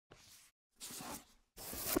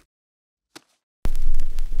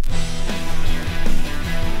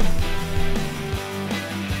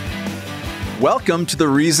Welcome to the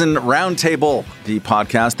Reason Roundtable, the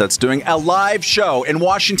podcast that's doing a live show in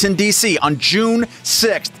Washington, D.C. on June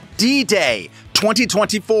 6th, D-Day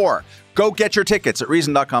 2024. Go get your tickets at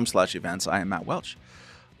reason.com/events. I am Matt Welch.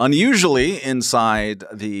 Unusually inside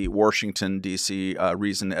the Washington, D.C.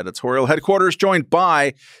 Reason editorial headquarters, joined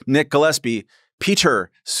by Nick Gillespie,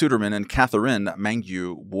 Peter Suderman, and Katherine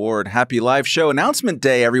Mangu-Ward. Happy live show announcement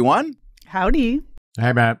day, everyone. Howdy.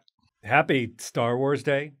 Hey, Matt. Happy Star Wars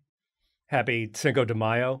Day. Happy Cinco de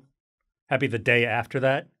Mayo. Happy the day after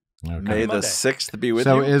that. Okay. May the 6th be with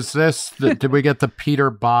you. So is this, did we get the Peter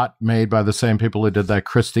bot made by the same people who did that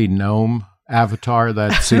Christy Gnome avatar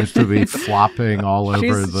that seems to be flopping all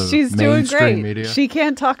over the she's doing mainstream great. media? She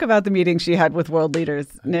can't talk about the meeting she had with world leaders,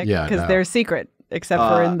 Nick, because they're secret, except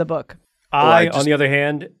for in the book. On the other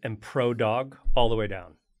hand, am pro-dog all the way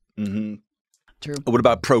down. Mm-hmm. True. What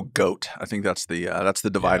about pro-goat? I think that's the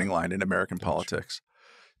dividing line in American politics.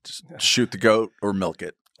 Just shoot the goat or milk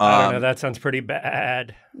it. I don't know. That sounds pretty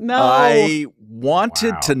bad. No. I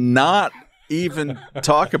wanted to not even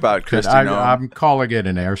talk about Christy Gnome. I'm calling it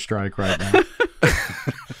an airstrike right now.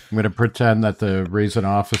 I'm going to pretend that the Reason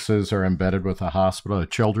offices are embedded with a hospital, a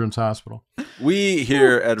children's hospital. We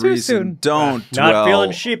here at Reason don't Not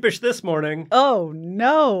feeling sheepish this morning. Oh,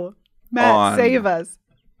 no. Matt, save us.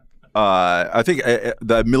 I think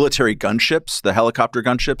the military gunships, the helicopter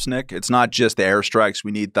gunships, Nick, it's not just the airstrikes.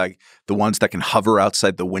 We need like the ones that can hover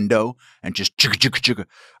outside the window and just chugga.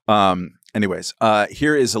 Anyways,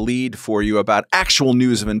 here is a lead for you about actual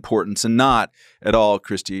news of importance and not at all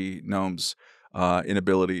Christy Gnome's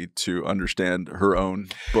inability to understand her own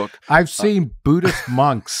book. I've seen Buddhist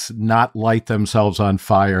monks not light themselves on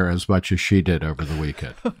fire as much as she did over the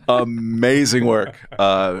weekend. Amazing work.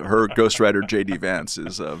 Her ghostwriter, J.D. Vance,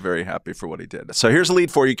 is very happy for what he did. So here's a lead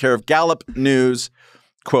for you, care of Gallup News.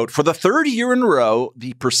 Quote, for the third year in a row,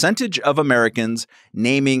 the percentage of Americans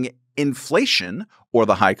naming inflation or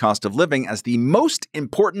the high cost of living as the most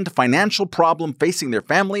important financial problem facing their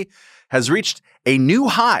family has reached a new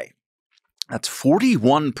high. That's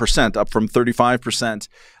 41%, up from 35%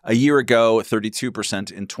 a year ago,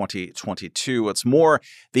 32% in 2022. What's more,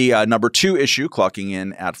 the number two issue, clocking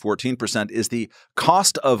in at 14%, is the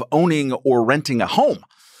cost of owning or renting a home.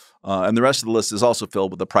 And the rest of the list is also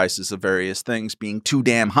filled with the prices of various things being too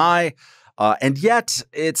damn high. And yet,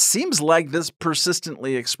 it seems like this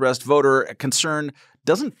persistently expressed voter concern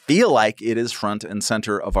doesn't feel like it is front and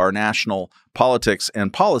center of our national politics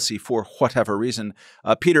and policy for whatever reason.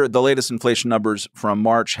 Peter, the latest inflation numbers from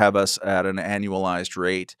March have us at an annualized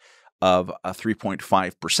rate of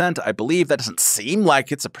 3.5%. I believe that doesn't seem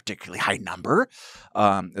like it's a particularly high number,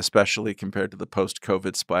 especially compared to the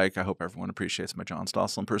post-COVID spike. I hope everyone appreciates my John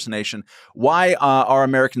Stossel impersonation. Why are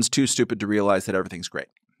Americans too stupid to realize that everything's great?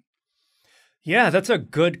 Yeah, that's a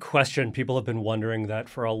good question. People have been wondering that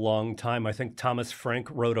for a long time. I think Thomas Frank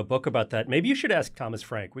wrote a book about that. Maybe you should ask Thomas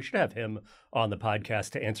Frank. We should have him on the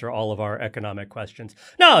podcast to answer all of our economic questions.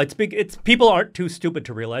 No, it's people aren't too stupid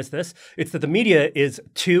to realize this. It's that the media is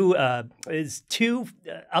too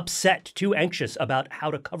upset, too anxious about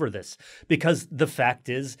how to cover this, because the fact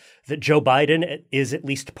is that Joe Biden is at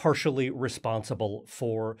least partially responsible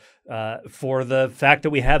for the fact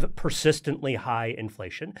that we have persistently high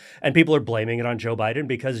inflation, and people are blaming it on Joe Biden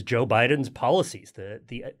because Joe Biden's policies, the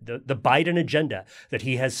Biden agenda that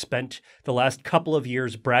he has spent the last couple of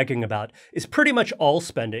years bragging about, is pretty much all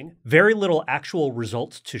spending, very little actual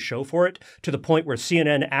results to show for it, to the point where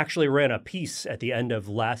CNN actually ran a piece at the end of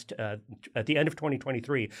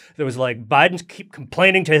 2023 that was like, Biden's keep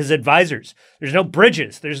complaining to his advisors. There's no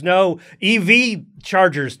bridges. There's no EV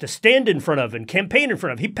chargers to stand in front of and campaign in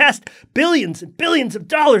front of. He passed billions and billions of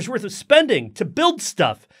dollars worth of spending to build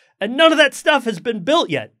stuff, and none of that stuff has been built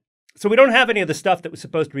yet. So we don't have any of the stuff that was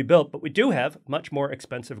supposed to be built, but we do have much more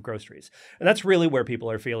expensive groceries. And that's really where people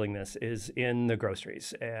are feeling this, is in the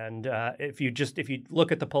groceries. And if you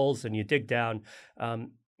look at the polls and you dig down,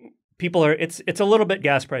 people are, it's a little bit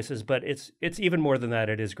gas prices, but it's even more than that.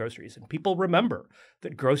 It is groceries. And people remember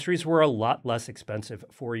that groceries were a lot less expensive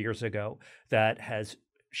 4 years ago. That has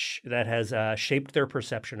shaped their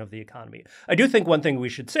perception of the economy. I do think one thing we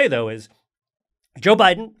should say, though, is Joe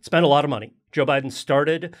Biden spent a lot of money. Joe Biden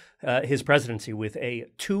started his presidency with a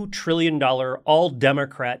 $2 trillion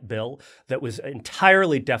all-Democrat bill that was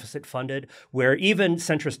entirely deficit funded, where even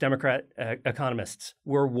centrist Democrat economists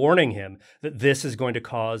were warning him that this is going to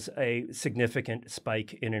cause a significant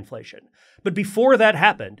spike in inflation. But before that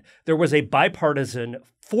happened, there was a bipartisan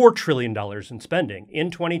 $4 trillion in spending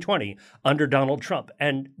in 2020 under Donald Trump.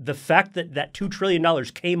 And the fact that that $2 trillion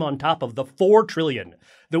came on top of the $4 trillion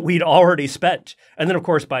that we'd already spent. And then, of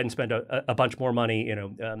course, Biden spent a bunch more money,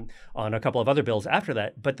 on a couple of other bills after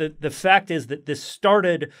that. But the fact is that this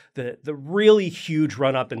started, the really huge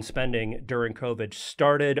run-up in spending during COVID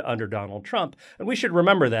started under Donald Trump. And we should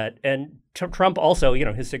remember that. And Trump also,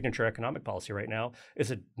 his signature economic policy right now is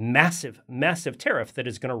a massive, massive tariff that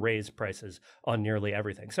is going to raise prices on nearly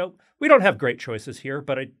everything. So we don't have great choices here,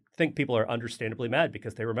 but I think people are understandably mad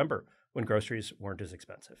because they remember when groceries weren't as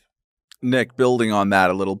expensive. Nick, building on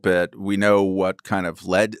that a little bit, we know what kind of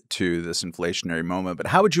led to this inflationary moment, but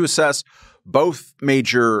how would you assess both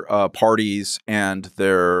major parties and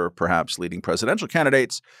their perhaps leading presidential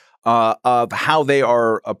candidates of how they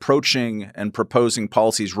are approaching and proposing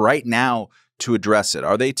policies right now to address it?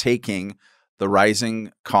 Are they taking the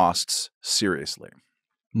rising costs seriously?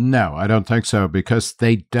 No, I don't think so, because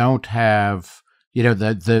they don't have,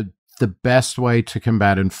 the best way to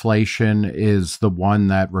combat inflation is the one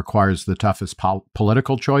that requires the toughest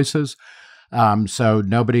political choices. So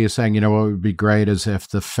nobody is saying, what would be great is if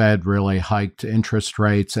the Fed really hiked interest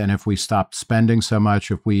rates, and if we stopped spending so much,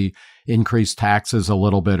 if we increased taxes a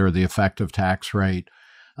little bit, or the effective tax rate,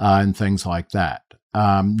 and things like that.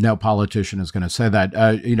 No politician is going to say that.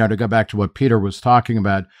 To go back to what Peter was talking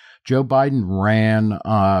about, Joe Biden ran,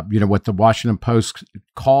 what the Washington Post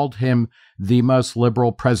called him the most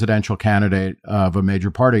liberal presidential candidate of a major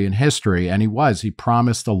party in history. And he was. He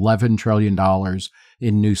promised $11 trillion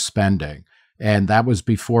in new spending. And that was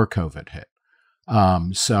before COVID hit.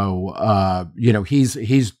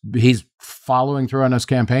 He's following through on his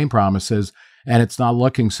campaign promises, and it's not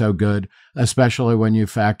looking so good, especially when you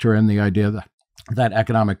factor in the idea that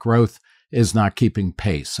economic growth is not keeping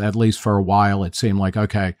pace. At least for a while, it seemed like,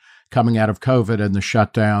 okay, coming out of COVID and the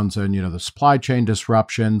shutdowns and, the supply chain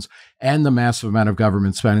disruptions and the massive amount of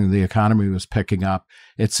government spending the economy was picking up,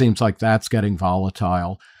 it seems like that's getting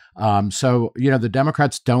volatile. The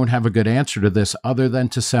Democrats don't have a good answer to this other than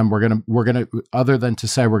to say we're going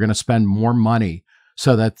to spend more money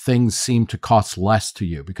so that things seem to cost less to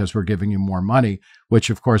you because we're giving you more money, which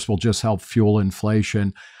of course will just help fuel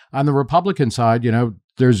inflation. On the Republican side,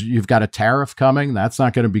 you've got a tariff coming. That's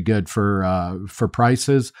not going to be good for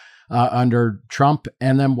prices under Trump.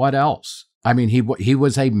 And then what else? I mean, he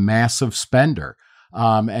was a massive spender,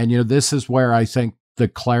 this is where I think the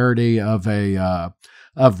clarity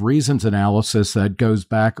of Reason's analysis that goes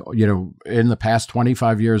back, in the past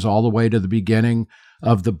 25 years, all the way to the beginning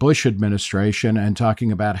of the Bush administration, and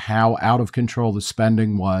talking about how out of control the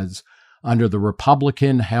spending was under the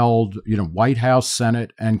Republican-held, White House,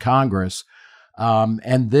 Senate, and Congress.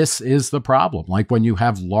 And this is the problem. Like when you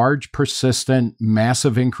have large, persistent,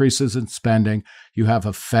 massive increases in spending, you have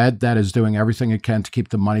a Fed that is doing everything it can to keep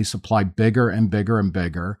the money supply bigger and bigger and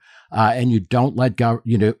bigger, and you don't let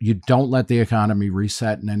the economy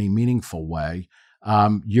reset in any meaningful way.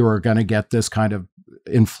 You are going to get this kind of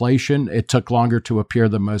inflation. It took longer to appear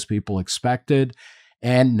than most people expected.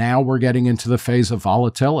 And now we're getting into the phase of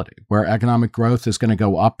volatility where economic growth is going to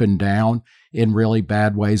go up and down in really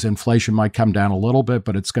bad ways. Inflation might come down a little bit,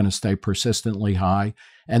 but it's going to stay persistently high.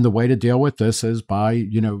 And the way to deal with this is by,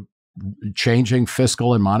 changing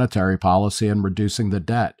fiscal and monetary policy and reducing the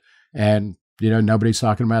debt. And, nobody's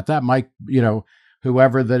talking about that. Mike,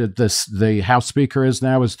 whoever the House Speaker is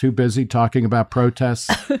now is too busy talking about protests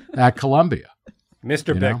at Columbia.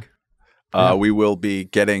 Mr. Big. We will be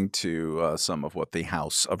getting to some of what the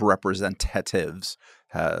House of Representatives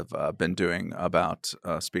have been doing about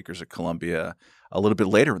speakers at Columbia a little bit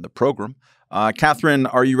later in the program. Katherine,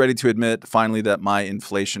 are you ready to admit finally that my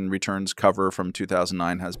inflation returns cover from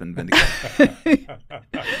 2009 has been vindicated?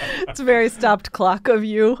 It's a very stopped clock of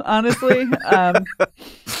you, honestly.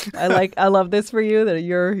 I love this for you, that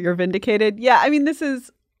you're vindicated. Yeah, I mean, this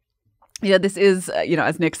is,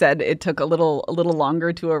 as Nick said, it took a little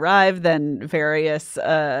longer to arrive than various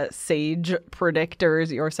sage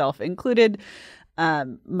predictors, yourself included,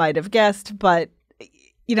 might have guessed. But,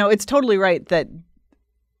 it's totally right that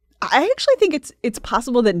I actually think it's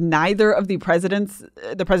possible that neither of the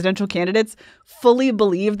presidential candidates fully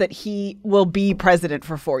believe that he will be president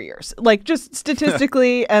for 4 years, like just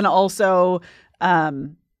statistically and also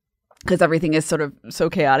because everything is sort of so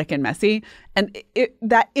chaotic and messy. And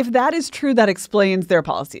if that is true, that explains their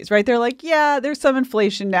policies, right? They're like, yeah, there's some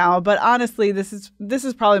inflation now, but honestly, this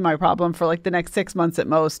is probably my problem for like the next 6 months at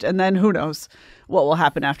most. And then who knows what will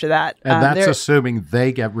happen after that. And that's assuming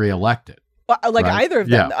they get reelected. Like right? Either of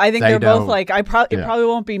them. Yeah, I think they're both like, it probably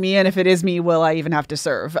won't be me. And if it is me, will I even have to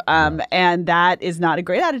serve? And that is not a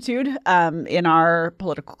great attitude in our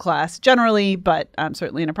political class generally, but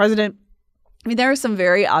certainly in a president. I mean, there are some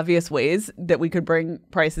very obvious ways that we could bring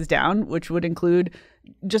prices down, which would include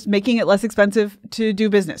just making it less expensive to do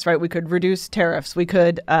business, right? We could reduce tariffs. We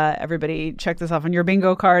could, everybody check this off on your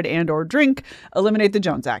bingo card and or drink, eliminate the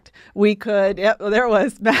Jones Act. We could, yep, there it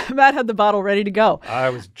was. Matt had the bottle ready to go. I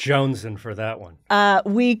was jonesing for that one.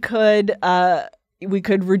 We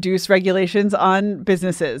could reduce regulations on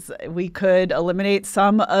businesses. We could eliminate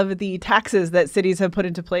some of the taxes that cities have put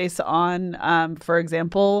into place on, for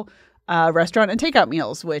example, restaurant and takeout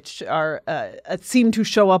meals, which are seem to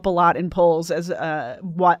show up a lot in polls as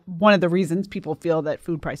one of the reasons people feel that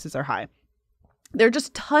food prices are high. There are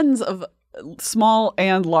just tons of small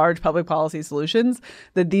and large public policy solutions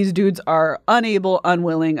that these dudes are unable,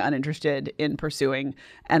 unwilling, uninterested in pursuing.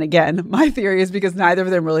 And again, my theory is because neither of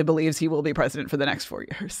them really believes he will be president for the next 4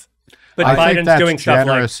 years. But I Biden's think that's doing stuff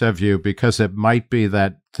generous of you, because it might be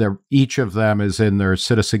that each of them is in their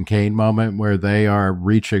Citizen Kane moment where they are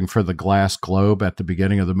reaching for the glass globe at the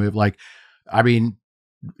beginning of the move. Like, I mean,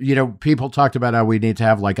 you know, people talked about how we need to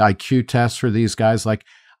have like IQ tests for these guys. Like,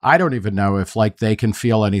 I don't even know if like they can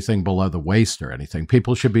feel anything below the waist or anything.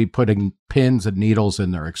 People should be putting pins and needles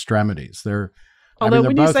in their extremities. Although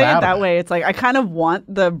when you say it that way, it's like I kind of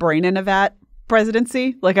want the brain in a vat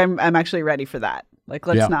presidency. Like I'm actually ready for that. Like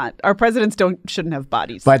let's not. Our presidents shouldn't have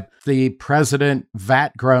bodies. But the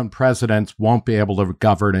vat-grown presidents won't be able to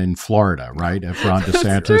govern in Florida, right? If Ron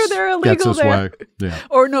DeSantis true, they're illegal gets his there. way. Yeah.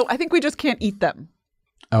 Or no, I think we just can't eat them.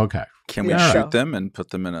 Okay. Can we shoot them and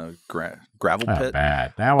put them in a gravel pit?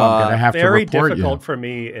 Bad. Now I'm going to have to report you. Very difficult for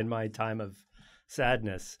me in my time of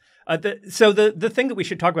sadness. So the thing that we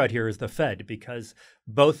should talk about here is the Fed, because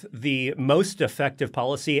both the most effective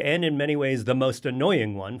policy and in many ways the most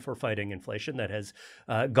annoying one for fighting inflation that has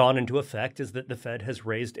gone into effect is that the Fed has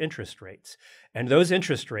raised interest rates. And those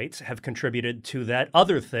interest rates have contributed to that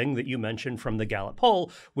other thing that you mentioned from the Gallup poll,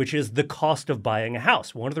 which is the cost of buying a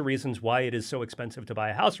house. One of the reasons why it is so expensive to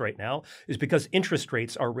buy a house right now is because interest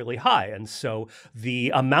rates are really high. And so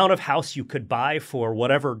the amount of house you could buy for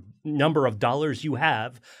whatever number of dollars you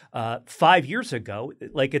have 5 years ago,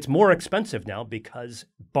 like it's more expensive now because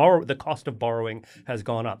the cost of borrowing has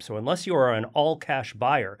gone up. So unless you are an all-cash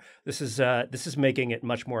buyer, this is making it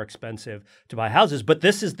much more expensive to buy houses. But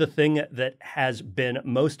this is the thing that has been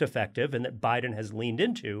most effective and that Biden has leaned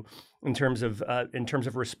into in terms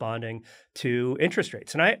of responding to interest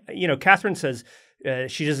rates. And Katherine says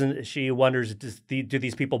she wonders, do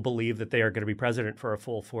these people believe that they are going to be president for a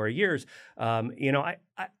full 4 years? I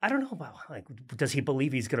don't know about does he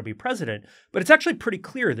believe he's going to be president? But it's actually pretty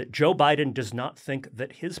clear that Joe Biden does not think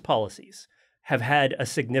that his policies have had a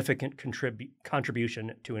significant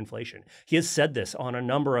contribution to inflation. He has said this on a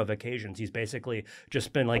number of occasions. He's basically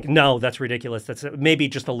just been like, no, that's ridiculous. That's maybe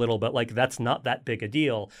just a little, but like that's not that big a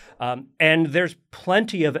deal. And there's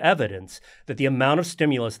plenty of evidence that the amount of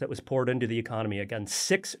stimulus that was poured into the economy, again,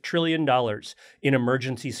 $6 trillion in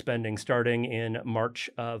emergency spending starting in March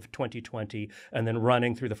of 2020 and then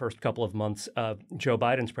running through the first couple of months of Joe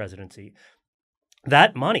Biden's presidency,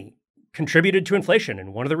 that money contributed to inflation.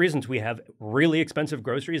 And one of the reasons we have really expensive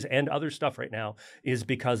groceries and other stuff right now is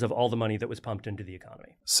because of all the money that was pumped into the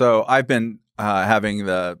economy. So I've been having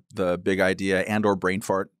the big idea and or brain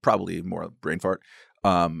fart, probably more brain fart,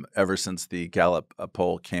 ever since the Gallup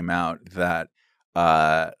poll came out that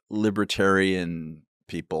libertarian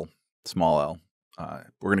people, small L,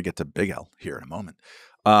 we're going to get to big L here in a moment.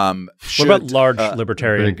 What about large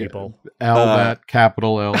libertarian people? That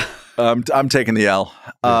capital L. I'm taking the L.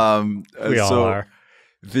 We all are.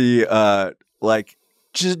 The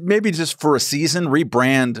just for a season,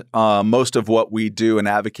 rebrand most of what we do and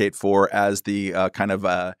advocate for as the kind of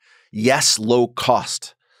low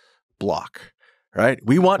cost block, right?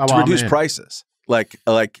 We want to reduce prices. What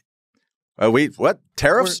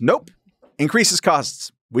tariffs? Nope. Increases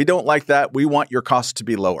costs. We don't like that. We want your costs to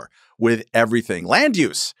be lower with everything. Land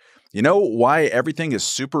use. You know why everything is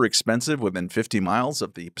super expensive within 50 miles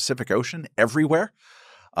of the Pacific Ocean everywhere?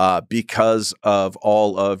 Because of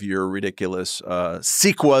all of your ridiculous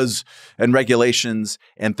CEQAs and regulations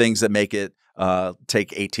and things that make it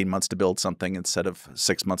take 18 months to build something instead of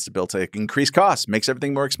 6 months to build. To increase costs, makes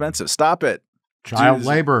everything more expensive. Stop it. Child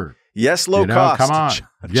labor. Yes, low cost. Come on.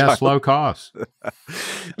 Yes, low cost. I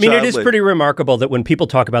mean, it is pretty remarkable that when people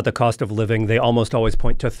talk about the cost of living, they almost always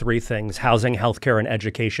point to three things: housing, healthcare, and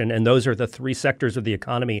education. And those are the three sectors of the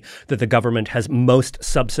economy that the government has most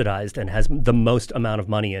subsidized and has the most amount of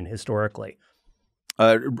money in historically.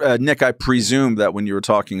 Nick, I presume that when you were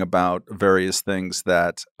talking about various things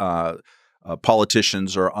that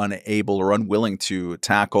politicians are unable or unwilling to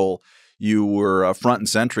tackle, you were front and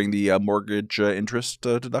centering the mortgage interest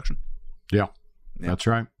deduction. Yeah, that's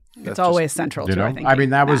right. It's always central to our thinking. I mean,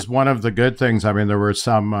 that was one of the good things. I mean, there were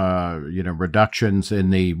some, reductions in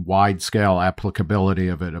the wide scale applicability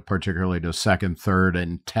of it, particularly to second, third,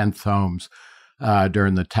 and 10th homes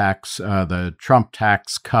during the Trump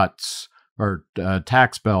tax cuts or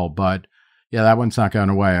tax bill. But yeah, that one's not going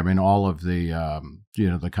away. I mean, all of the,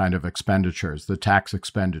 the kind of expenditures, the tax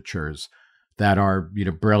expenditures that are,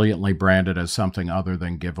 brilliantly branded as something other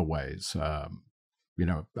than giveaways.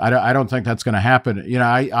 I don't think that's going to happen.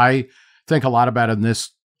 I think a lot about in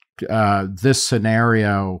this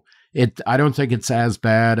scenario. I don't think it's as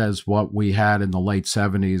bad as what we had in the late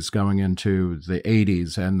 70s going into the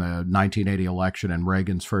 80s and the 1980 election and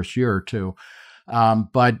Reagan's first year or two.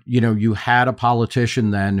 But you had a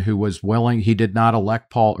politician then who was willing. He did not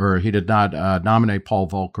nominate Paul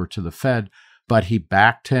Volcker to the Fed, but he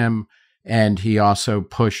backed him, and he also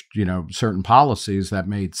pushed certain policies that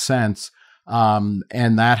made sense.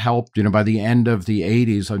 And that helped, by the end of the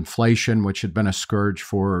 80s, inflation, which had been a scourge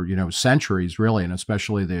for, centuries really, and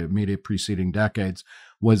especially the immediate preceding decades,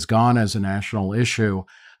 was gone as a national issue.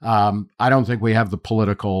 I don't think we have the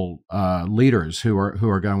political leaders who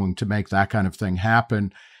are going to make that kind of thing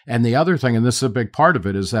happen. And the other thing, and this is a big part of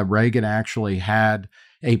it, is that Reagan actually had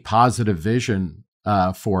a positive vision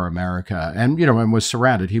for America, and and was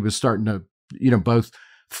surrounded. He was starting to both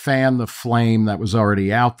fan the flame that was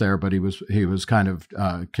already out there, but he was kind of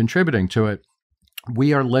contributing to it.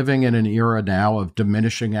 We are living in an era now of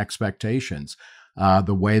diminishing expectations.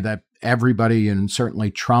 The way that everybody, and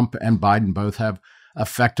certainly Trump and Biden, both have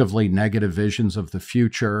effectively negative visions of the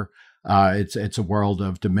future. It's a world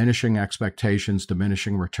of diminishing expectations,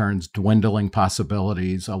 diminishing returns, dwindling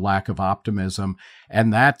possibilities, a lack of optimism,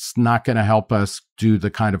 and that's not going to help us do the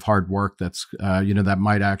kind of hard work that's that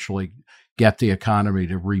might actually get the economy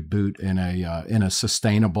to reboot in a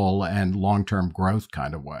sustainable and long-term growth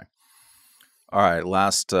kind of way. All right.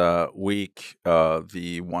 Last week,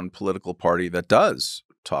 the one political party that does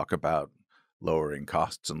talk about lowering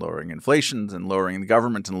costs and lowering inflations and lowering the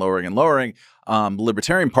government and lowering, the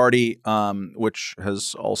Libertarian Party, which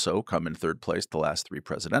has also come in third place the last three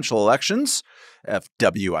presidential elections,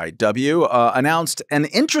 FWIW, announced an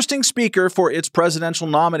interesting speaker for its presidential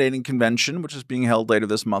nominating convention, which is being held later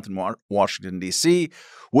this month in Washington, D.C.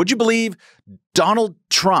 Would you believe Donald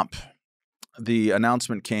Trump? The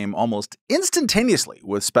announcement came almost instantaneously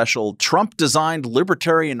with special Trump-designed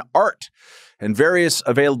libertarian art and various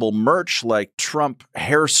available merch like Trump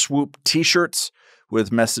hair swoop T-shirts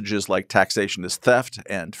with messages like taxation is theft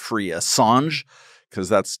and free Assange, because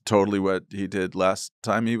that's totally what he did last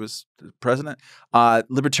time he was president.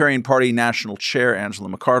 Libertarian Party National Chair Angela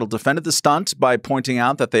McArdle defended the stunt by pointing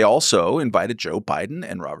out that they also invited Joe Biden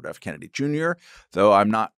and Robert F. Kennedy Jr., though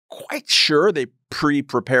I'm not quite sure they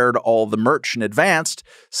pre-prepared all the merch in advance.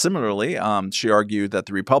 Similarly, she argued that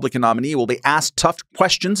the Republican nominee will be asked tough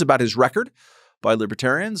questions about his record by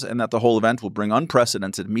libertarians and that the whole event will bring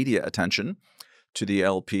unprecedented media attention to the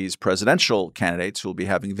LP's presidential candidates who will be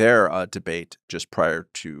having their debate just prior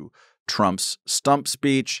to Trump's stump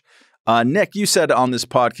speech. Nick, you said on this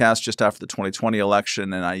podcast just after the 2020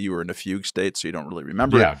 election, and you were in a fugue state, so you don't really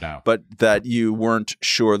remember but that you weren't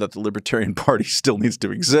sure that the Libertarian Party still needs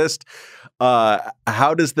to exist.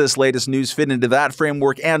 How does this latest news fit into that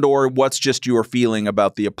framework, and or what's just your feeling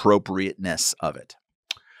about the appropriateness of it?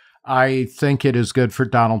 I think it is good for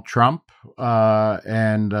Donald Trump,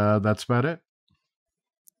 and that's about it.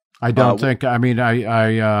 I don't think. I mean,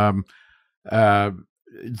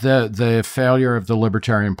 the failure of the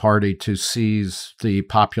Libertarian Party to seize the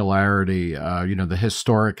popularity, the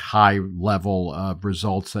historic high level of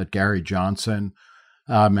results that Gary Johnson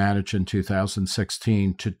managed in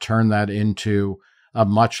 2016, to turn that into a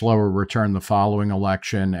much lower return the following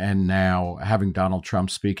election, and now having Donald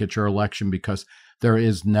Trump speak at your election, because there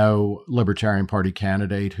is no Libertarian Party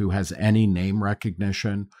candidate who has any name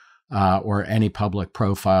recognition or any public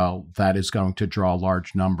profile that is going to draw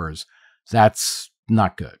large numbers. That's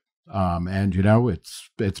not good. And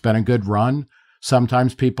it's been a good run.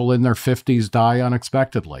 Sometimes people in their 50s die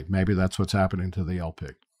unexpectedly. Maybe that's what's happening to the LP.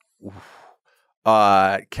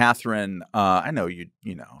 Katherine, I know you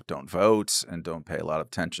don't vote and don't pay a lot of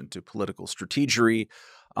attention to political strategery.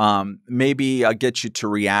 Maybe I'll get you to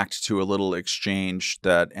react to a little exchange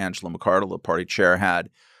that Angela McArdle, the party chair, had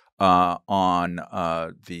on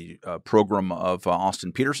the program of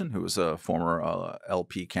Austin Peterson, who was a former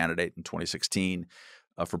LP candidate in 2016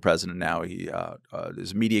 for president. Now he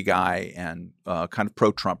is a media guy and kind of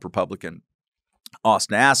pro-Trump Republican.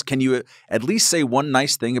 Austin asks, can you at least say one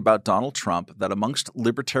nice thing about Donald Trump, that amongst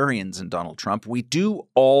libertarians and Donald Trump, we do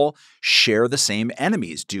all share the same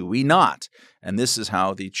enemies, do we not? And this is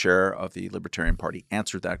how the chair of the Libertarian Party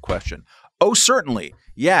answered that question. Oh, certainly.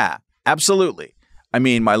 Yeah, absolutely. I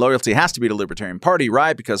mean, my loyalty has to be to the Libertarian Party,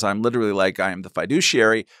 right? Because I'm literally like, I am the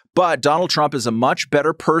fiduciary. But Donald Trump is a much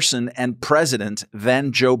better person and president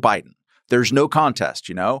than Joe Biden. There's no contest,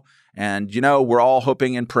 you know? And, you know, we're all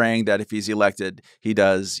hoping and praying that if he's elected, he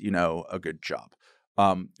does, you know, a good job.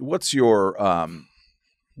 What's your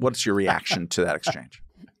reaction to that exchange?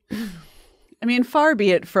 I mean, far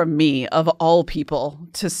be it from me, of all people,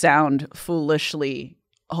 to sound foolishly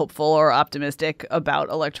hopeful or optimistic about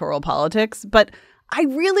electoral politics. But I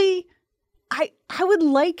would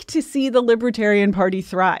like to see the Libertarian Party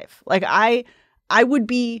thrive. Like, I would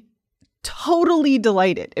be totally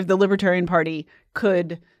delighted if the Libertarian Party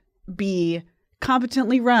could be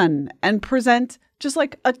competently run and present just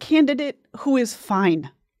like a candidate who is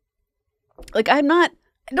fine. Like, I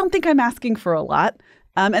don't think I'm asking for a lot.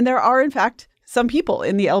 And there are, in fact, some people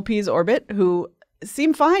in the LP's orbit who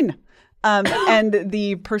seem fine. And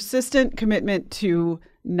the persistent commitment to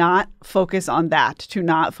not focus on that, to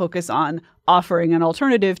not focus on offering an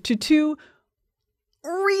alternative to two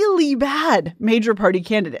really bad major party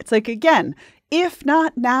candidates. Like, again, if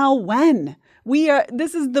not now, when?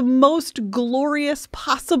 This is the most glorious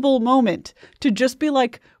possible moment to just be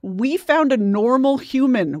like, we found a normal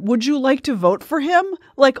human. Would you like to vote for him?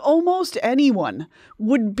 Like, almost anyone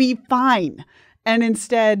would be fine. And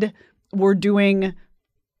instead, we're doing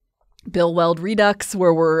Bill Weld Redux,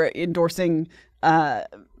 where we're endorsing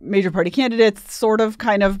major party candidates, sort of,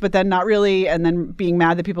 kind of, but then not really, and then being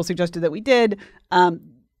mad that people suggested that we did.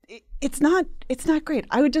 It's not great.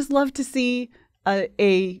 I would just love to see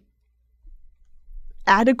a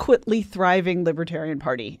adequately thriving Libertarian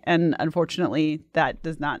Party, and unfortunately, that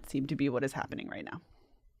does not seem to be what is happening right now.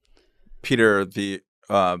 Peter, the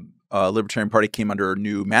Libertarian Party came under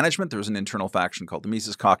new management. There was an internal faction called the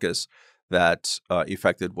Mises Caucus that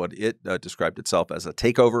effected what it described itself as a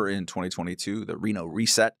takeover in 2022, the Reno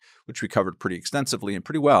Reset, which we covered pretty extensively and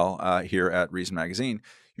pretty well here at Reason Magazine,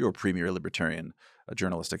 your premier libertarian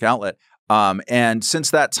journalistic outlet. And since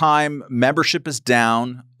that time, membership is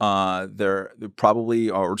down. They're probably,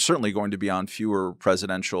 or certainly going to be on fewer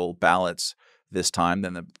presidential ballots this time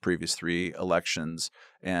than the previous three elections.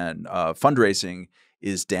 And fundraising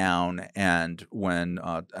is down. And when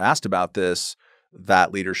asked about this,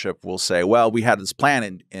 that leadership will say, well, we had this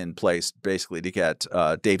plan in place basically to get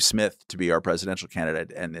Dave Smith to be our presidential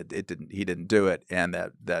candidate, and he didn't do it, and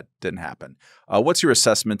that didn't happen. What's your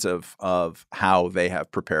assessment of how they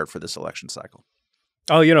have prepared for this election cycle?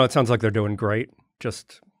 Oh, you know, it sounds like they're doing great.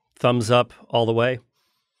 Just thumbs up all the way.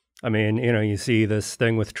 I mean, you know, you see this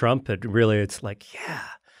thing with Trump, it's like, yeah,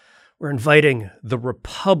 we're inviting the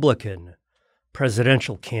Republican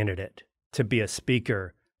presidential candidate to be a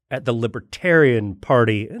speaker at the Libertarian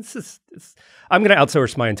Party. I'm going to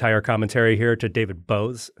outsource my entire commentary here to David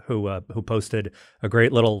Bose, who posted a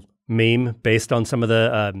great little meme based on some of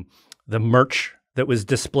the merch that was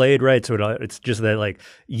displayed, right? So it's just that like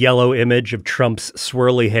yellow image of Trump's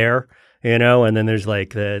swirly hair, you know, and then there's like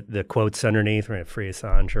the quotes underneath, right? Free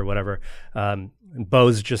Assange or whatever. And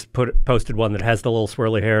Bose just posted one that has the little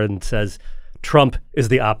swirly hair and says, Trump is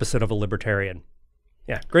the opposite of a libertarian.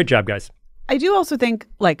 Yeah, great job, guys. I do also think,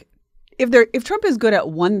 like, if Trump is good at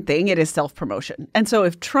one thing, it is self-promotion. And so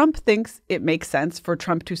if Trump thinks it makes sense for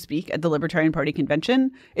Trump to speak at the Libertarian Party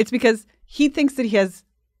convention, it's because he thinks that he has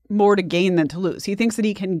more to gain than to lose. He thinks that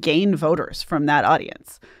he can gain voters from that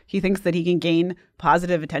audience. He thinks that he can gain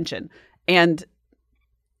positive attention. And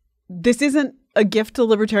this isn't a gift the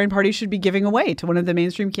Libertarian Party should be giving away to one of the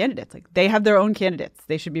mainstream candidates. Like, they have their own candidates.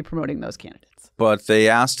 They should be promoting those candidates. But they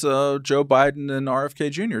asked Joe Biden and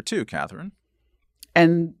RFK Jr. too, Katherine.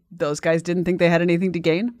 And those guys didn't think they had anything to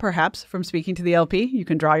gain, perhaps, from speaking to the LP. You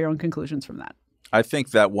can draw your own conclusions from that. I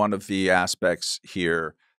think that one of the aspects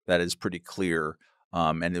here that is pretty clear,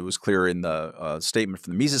 and it was clear in the statement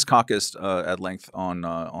from the Mises Caucus at length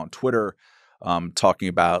on Twitter, talking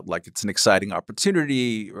about like it's an exciting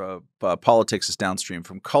opportunity. Politics is downstream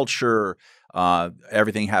from culture.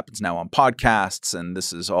 Everything happens now on podcasts, and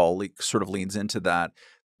this is all sort of leans into that.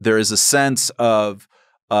 There is a sense of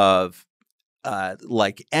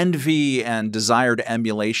like envy and desired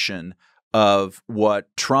emulation of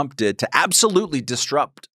what Trump did to absolutely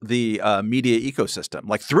disrupt the media ecosystem,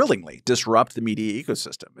 like thrillingly disrupt the media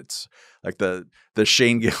ecosystem. It's like the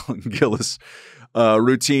Shane Gillis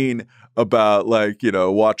routine about like,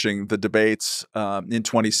 watching the debates in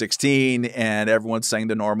 2016 and everyone's saying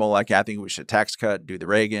the normal, like, I think we should tax cut, do the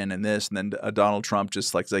Reagan and this. And then Donald Trump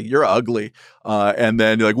just like saying, you're ugly. And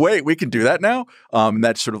then you're like, wait, we can do that now? And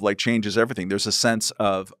that sort of like changes everything. There's a sense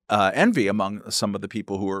of envy among some of the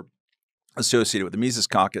people who are associated with the Mises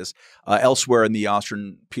Caucus. Elsewhere in the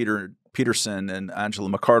Austrian Peterson and Angela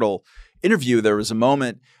McArdle interview, there was a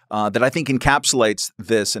moment that I think encapsulates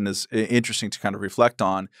this and is interesting to kind of reflect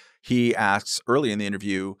on. He asks early in the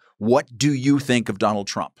interview, what do you think of Donald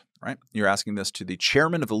Trump? Right? You're asking this to the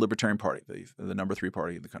chairman of the Libertarian Party, the number 3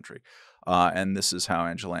 party in the country. And this is how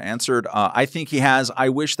Angela answered. I think he has. I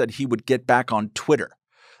wish that he would get back on Twitter.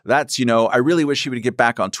 That's, I really wish he would get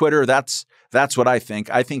back on Twitter. That's what I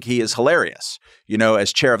think. I think he is hilarious.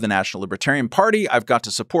 As chair of the National Libertarian Party, I've got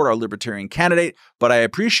to support our Libertarian candidate, but I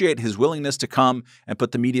appreciate his willingness to come and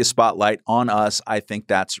put the media spotlight on us. I think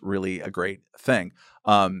that's really a great thing.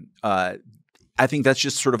 I think that's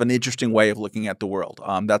just sort of an interesting way of looking at the world.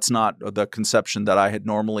 That's not the conception that I had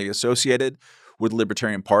normally associated with the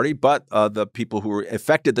Libertarian Party, but the people who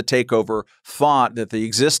effected the takeover thought that the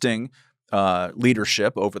existing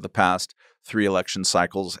leadership over the past 3 election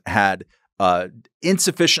cycles had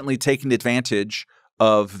insufficiently taken advantage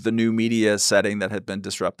of the new media setting that had been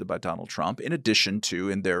disrupted by Donald Trump, in addition to,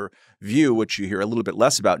 in their view, which you hear a little bit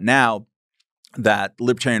less about now, that the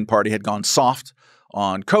Libertarian Party had gone soft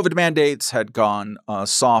on COVID mandates, had gone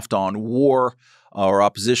soft on war or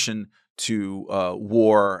opposition to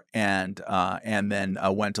war, and then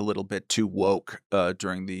went a little bit too woke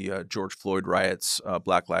during the George Floyd riots,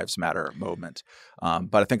 Black Lives Matter movement.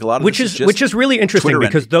 But I think a lot of which is really interesting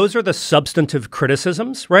because those are the substantive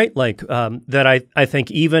criticisms, right? Like that I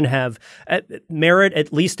think even have merit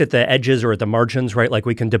at least at the edges or at the margins, right? Like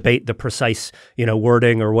we can debate the precise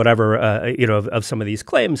wording or whatever of some of these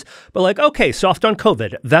claims, but like, okay, soft on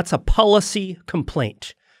COVID, that's a policy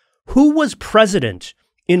complaint. Who was president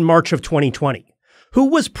in March of 2020? Who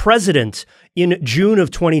was president in June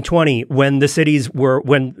of 2020 when the cities were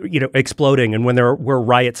exploding and when there were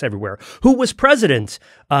riots everywhere? Who was president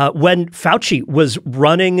when Fauci was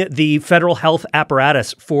running the federal health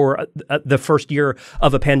apparatus for the first year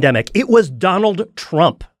of a pandemic? It was Donald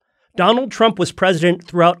Trump. Donald Trump was president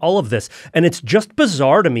throughout all of this. And it's just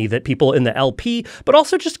bizarre to me that people in the LP, but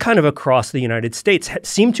also just kind of across the United States,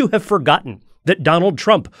 seem to have forgotten that Donald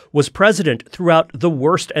Trump was president throughout the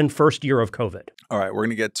worst and first year of COVID. All right, we're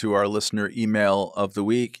going to get to our listener email of the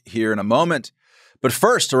week here in a moment. But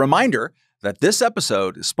first, a reminder that this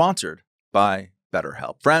episode is sponsored by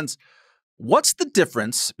BetterHelp. Friends, what's the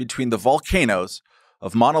difference between the volcanoes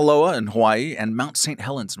of Mauna Loa in Hawaii and Mount St.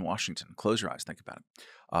 Helens in Washington? Close your eyes, think about it.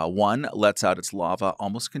 One lets out its lava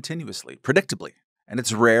almost continuously, predictably, and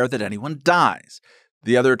it's rare that anyone dies.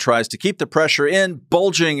 The other tries to keep the pressure in,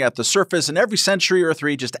 bulging at the surface, and every century or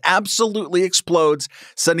 3 just absolutely explodes,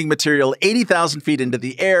 sending material 80,000 feet into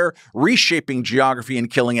the air, reshaping geography and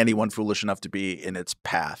killing anyone foolish enough to be in its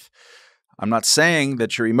path. I'm not saying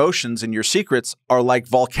that your emotions and your secrets are like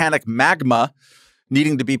volcanic magma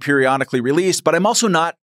needing to be periodically released, but I'm also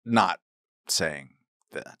not saying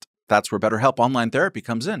that. That's where BetterHelp Online Therapy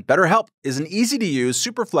comes in. BetterHelp is an easy-to-use,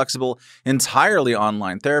 super flexible, entirely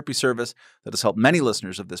online therapy service that has helped many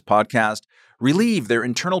listeners of this podcast relieve their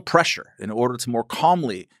internal pressure in order to more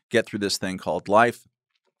calmly get through this thing called life.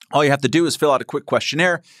 All you have to do is fill out a quick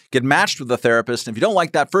questionnaire, get matched with a therapist, and if you don't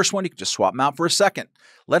like that first one, you can just swap them out for a second.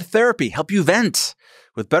 Let therapy help you vent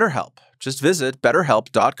with BetterHelp. Just visit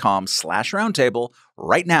betterhelp.com/roundtable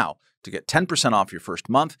right now to get 10% off your first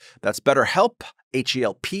month. That's BetterHelp,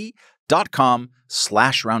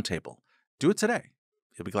 HELP.com/roundtable. Do it today.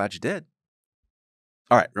 You'll be glad you did.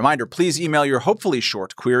 All right, reminder, please email your hopefully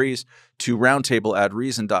short queries to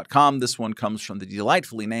roundtable@reason.com. This one comes from the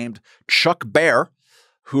delightfully named Chuck Bear,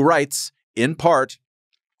 who writes, in part,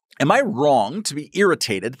 am I wrong to be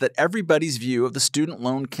irritated that everybody's view of the student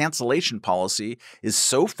loan cancellation policy is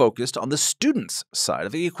so focused on the student's side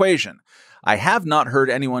of the equation? I have not heard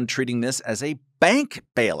anyone treating this as a bank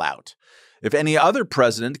bailout. If any other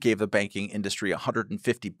president gave the banking industry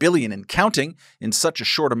 $150 billion and counting in such a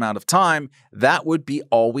short amount of time, that would be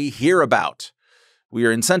all we hear about. We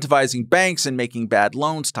are incentivizing banks and making bad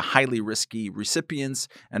loans to highly risky recipients,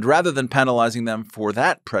 and rather than penalizing them for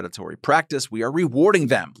that predatory practice, we are rewarding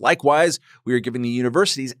them. Likewise, we are giving the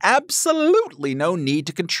universities absolutely no need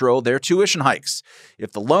to control their tuition hikes.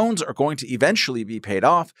 If the loans are going to eventually be paid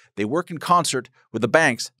off, they work in concert with the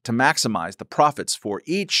banks to maximize the profits for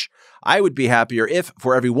each. I would be happier if,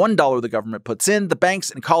 for every $1 the government puts in, the banks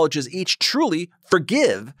and colleges each truly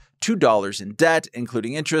forgive $2 in debt,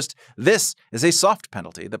 including interest. This is a soft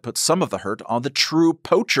penalty that puts some of the hurt on the true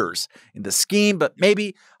poachers in the scheme, but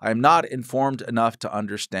maybe I'm not informed enough to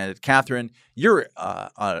understand it. Katherine, you're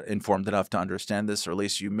informed enough to understand this, or at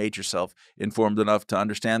least you made yourself informed enough to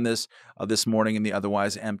understand this this morning in the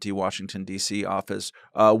otherwise empty Washington, D.C. office.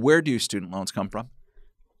 Where do student loans come from?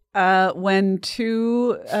 When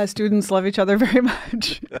two students love each other very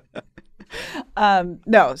much.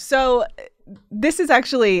 No. So this is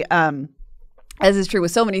actually, as is true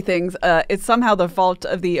with so many things, it's somehow the fault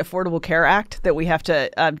of the Affordable Care Act that we have to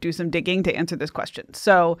do some digging to answer this question.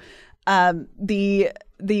 So the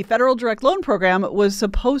federal direct loan program was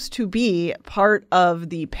supposed to be part of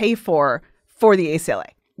the pay for the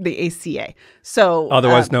ACA. So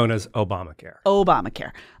otherwise known as Obamacare.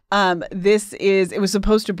 It was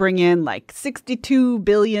supposed to bring in like $62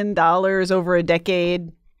 billion over a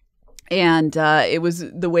decade. And it was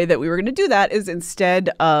the way that we were going to do that is instead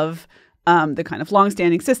of the kind of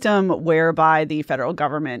longstanding system whereby the federal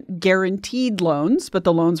government guaranteed loans, but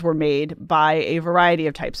the loans were made by a variety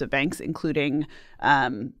of types of banks, including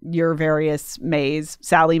your various Mays,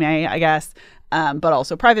 Sallie Mae, I guess, but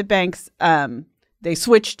also private banks. They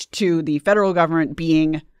switched to the federal government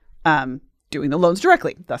being doing the loans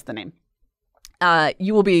directly, thus the name.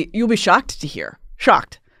 You'll be shocked to hear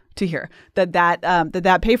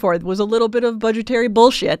that pay for it was a little bit of budgetary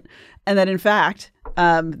bullshit, and that in fact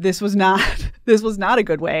this was not a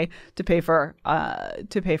good way to pay for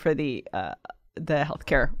the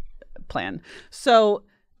healthcare plan. So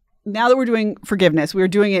now that we're doing forgiveness, we're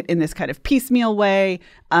doing it in this kind of piecemeal way.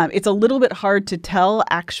 It's a little bit hard to tell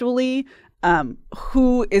actually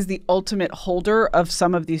who is the ultimate holder of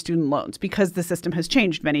some of these student loans because the system has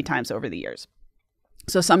changed many times over the years.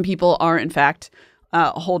 So some people are, in fact,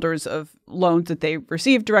 holders of loans that they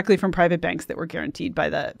received directly from private banks that were guaranteed by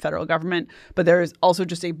the federal government. But there's also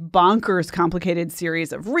just a bonkers complicated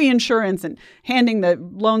series of reinsurance and handing the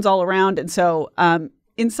loans all around. And so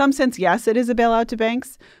in some sense, yes, it is a bailout to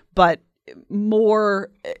banks, but more,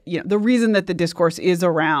 the reason that the discourse is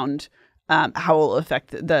around how it will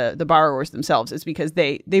affect the borrowers themselves is because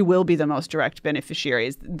they will be the most direct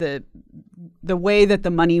beneficiaries. The way that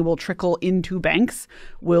the money will trickle into banks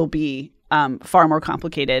will be far more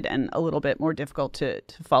complicated and a little bit more difficult to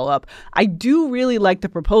follow up. I do really like the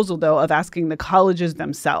proposal, though, of asking the colleges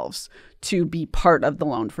themselves to be part of the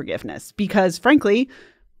loan forgiveness because, frankly,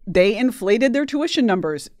 they inflated their tuition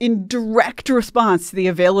numbers in direct response to the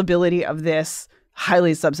availability of this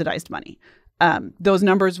highly subsidized money. Those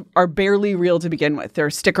numbers are barely real to begin with. There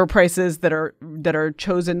are sticker prices that are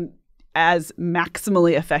chosen as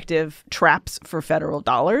maximally effective traps for federal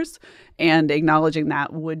dollars, and acknowledging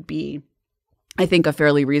that would be, I think, a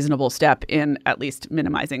fairly reasonable step in at least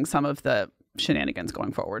minimizing some of the shenanigans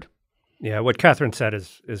going forward. Yeah, what Katherine said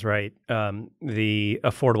is right. The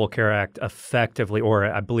Affordable Care Act effectively, or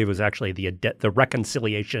I believe it was actually the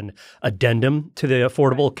reconciliation addendum to the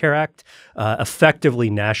Affordable Care Act,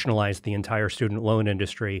 effectively nationalized the entire student loan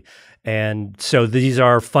industry. And so these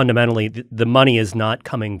are fundamentally, the money is not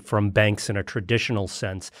coming from banks in a traditional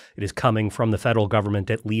sense. It is coming from the federal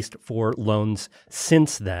government, at least for loans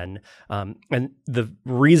since then. And the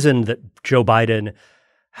reason that Joe Biden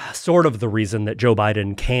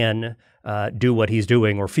can do what he's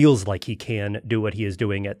doing or feels like he can do what he is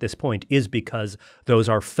doing at this point is because those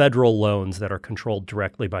are federal loans that are controlled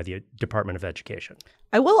directly by the Department of Education.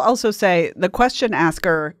 I will also say the question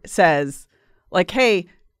asker says, like, hey,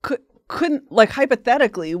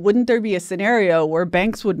 hypothetically, wouldn't there be a scenario where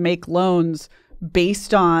banks would make loans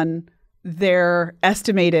based on their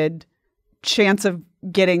estimated chance of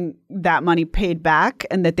getting that money paid back,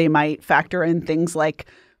 and that they might factor in things like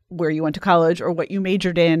where you went to college or what you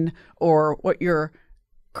majored in or what your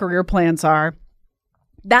career plans are?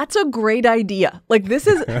 That's a great idea. Like this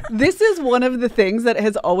is one of the things that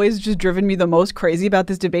has always just driven me the most crazy about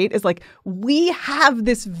this debate is like we have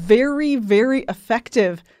this very, very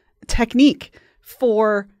effective technique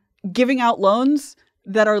for giving out loans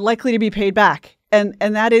that are likely to be paid back. And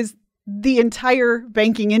that is the entire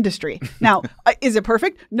banking industry. Now, is it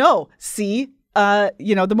perfect? No. See,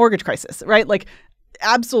 the mortgage crisis, right? Like,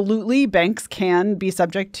 absolutely, banks can be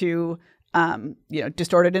subject to,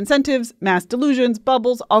 distorted incentives, mass delusions,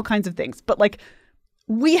 bubbles, all kinds of things. But like,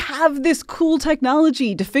 we have this cool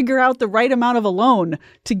technology to figure out the right amount of a loan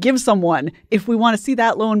to give someone if we want to see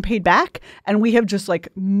that loan paid back. And we have just like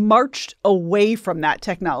marched away from that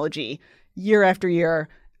technology year after year,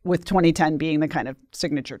 with 2010 being the kind of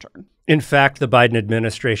signature turn. In fact, the Biden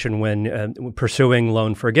administration, when pursuing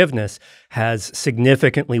loan forgiveness, has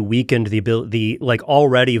significantly weakened the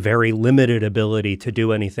already very limited ability to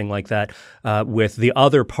do anything like that with the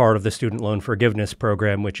other part of the student loan forgiveness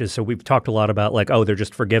program, which is, so we've talked a lot about they're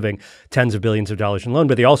just forgiving tens of billions of dollars in loan,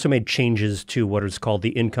 but they also made changes to what is called the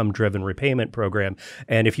income-driven repayment program.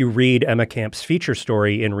 And if you read Emma Camp's feature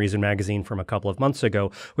story in Reason magazine from a couple of months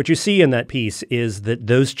ago, what you see in that piece is that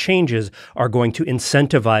those changes are going to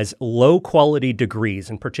incentivize low-quality degrees,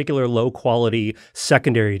 in particular low-quality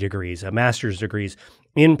secondary degrees, master's degrees,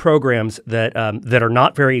 in programs that are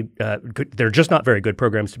not very good. They're just not very good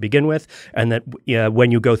programs to begin with, and that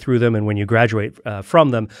when you go through them and when you graduate from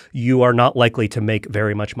them, you are not likely to make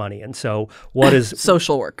very much money. And so, what is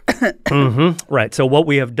social work? Right. So, what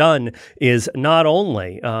we have done is not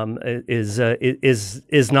only not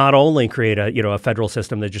only create a federal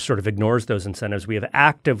system that just sort of ignores those incentives. We have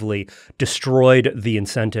actively destroyed the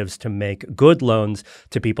incentives to make good loans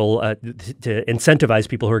to people, to incentivize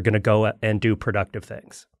people who are going to go and do productive things.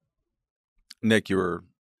 Nick, you were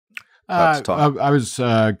about to talk. I was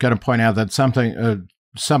going to point out that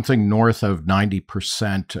something north of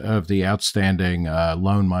 90% of the outstanding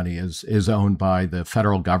loan money is owned by the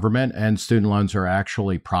federal government, and student loans are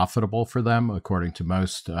actually profitable for them, according to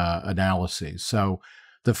most analyses. So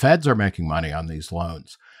the feds are making money on these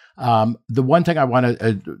loans. The one thing I want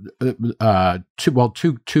to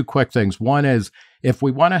two quick things. One is, if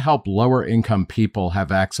we want to help lower income people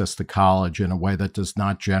have access to college in a way that does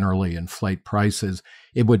not generally inflate prices,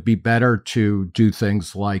 it would be better to do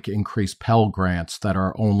things like increase Pell Grants that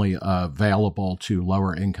are only available to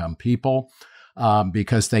lower income people,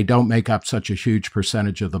 because they don't make up such a huge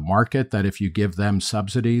percentage of the market that if you give them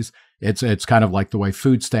subsidies, it's kind of like the way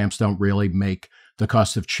food stamps don't really make the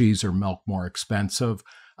cost of cheese or milk more expensive.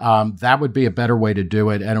 That would be a better way to do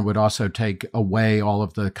it, and it would also take away all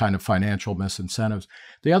of the kind of financial disincentives.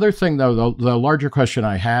 The other thing, though, the larger question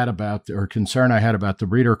I had about, or concern I had about the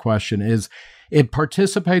reader question is, it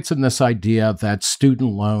participates in this idea that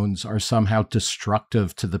student loans are somehow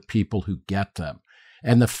destructive to the people who get them.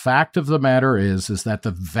 And the fact of the matter is that the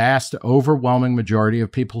vast, overwhelming majority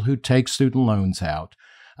of people who take student loans out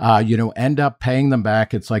end up paying them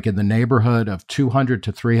back. It's like in the neighborhood of $200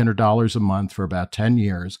 to $300 a month for about 10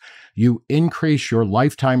 years. You increase your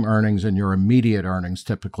lifetime earnings and your immediate earnings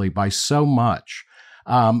typically by so much.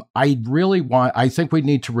 I think we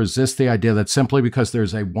need to resist the idea that simply because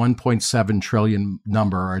there's a 1.7 trillion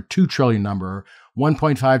number or a 2 trillion number, or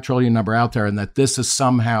 1.5 trillion number out there, and that this is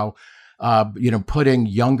somehow putting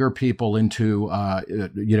younger people into,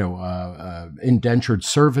 indentured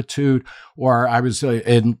servitude. Or I was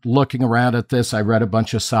in looking around at this, I read a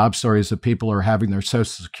bunch of sob stories of people who are having their Social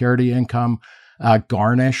Security income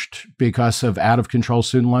garnished because of out of control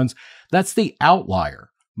student loans. That's the outlier.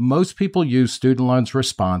 Most people use student loans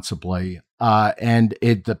responsibly, and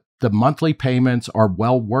the monthly payments are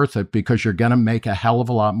well worth it because you're going to make a hell of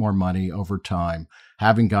a lot more money over time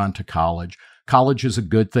having gone to college. College is a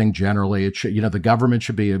good thing generally. It should, the government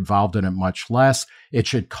should be involved in it much less. It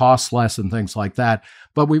should cost less and things like that.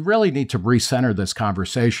 But we really need to recenter this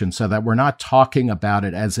conversation so that we're not talking about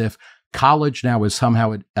it as if college now is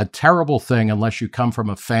somehow a terrible thing unless you come from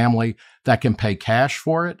a family that can pay cash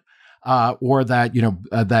for it. Or that,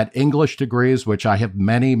 that English degrees, which I have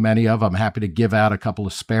many, many of, I'm happy to give out a couple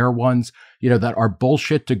of spare ones, that are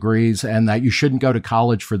bullshit degrees and that you shouldn't go to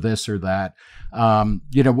college for this or that. We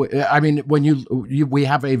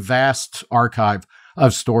have a vast archive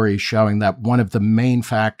of stories showing that one of the main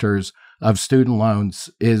factors of student loans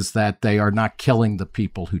is that they are not killing the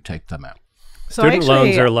people who take them out. Student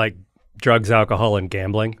loans are like drugs, alcohol, and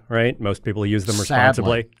gambling, right? Most people use them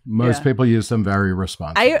responsibly. Sadly, most people use them very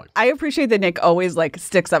responsibly. I appreciate that Nick always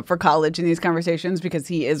sticks up for college in these conversations, because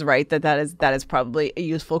he is right that is probably a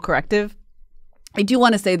useful corrective. I do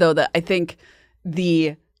want to say, though, that I think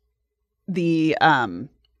the kind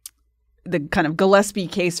of Gillespie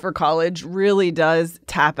case for college really does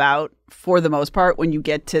tap out for the most part when you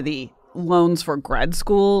get to the loans for grad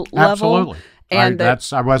school level. Absolutely. And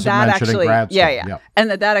I wasn't mentioning grad school. Yeah.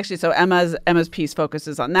 And that actually, so Emma's piece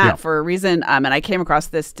focuses on that for a reason. And I came across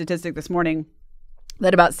this statistic this morning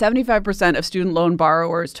that about 75% of student loan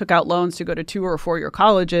borrowers took out loans to go to 2 or 4-year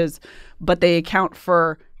colleges, but they account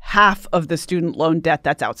for half of the student loan debt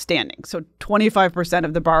that's outstanding. So 25%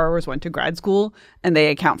 of the borrowers went to grad school, and they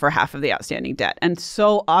account for half of the outstanding debt. And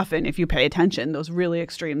so often, if you pay attention, those really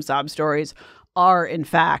extreme sob stories are, in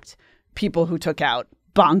fact, people who took out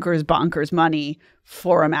bonkers money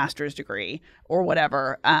for a master's degree or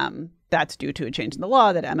whatever. That's due to a change in the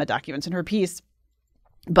law that Emma documents in her piece.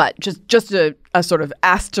 But just a sort of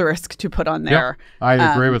asterisk to put on there. Yep,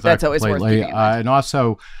 I agree with that that's always worth completely. keeping in mind. And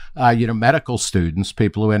also, medical students,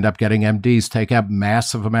 people who end up getting MDs, take out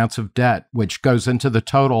massive amounts of debt, which goes into the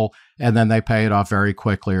total, and then they pay it off very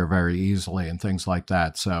quickly or very easily and things like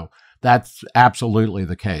that. So that's absolutely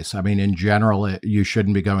the case. I mean, in general, you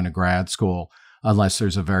shouldn't be going to grad school unless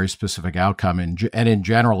there's a very specific outcome. And in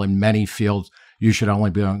general, in many fields, you should only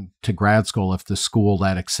be going to grad school if the school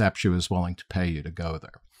that accepts you is willing to pay you to go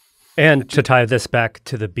there. And to tie this back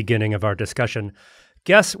to the beginning of our discussion,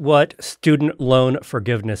 guess what student loan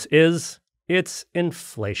forgiveness is? It's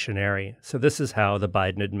inflationary. So this is how the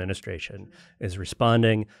Biden administration is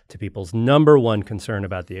responding to people's number one concern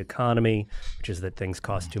about the economy, which is that things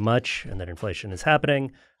cost too much and that inflation is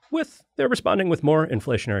happening. They're responding with more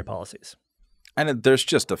inflationary policies. And there's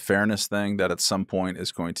just a fairness thing that at some point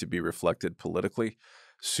is going to be reflected politically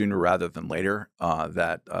sooner rather than later,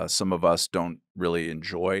 that some of us don't really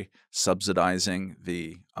enjoy subsidizing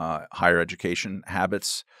the higher education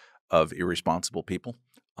habits of irresponsible people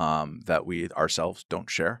that we ourselves don't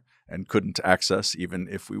share and couldn't access even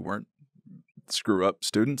if we weren't screw-up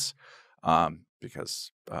students.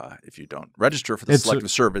 Because if you don't register for the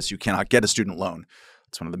selective service, you cannot get a student loan.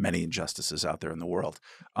 It's one of the many injustices out there in the world.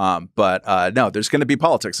 But no, there's going to be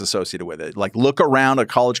politics associated with it. Like, look around a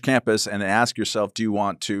college campus and ask yourself, do you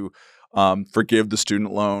want to forgive the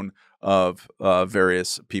student loan of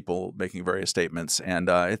various people making various statements? And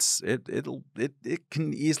it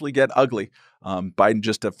can easily get ugly. Biden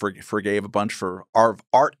just forgave a bunch for our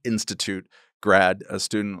Art Institute grad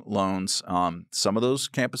student loans. Some of those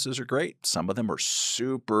campuses are great. Some of them are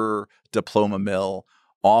super diploma mill,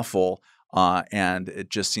 awful. And it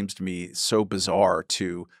just seems to me so bizarre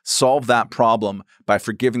to solve that problem by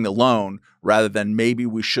forgiving the loan rather than maybe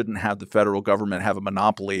we shouldn't have the federal government have a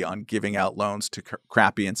monopoly on giving out loans to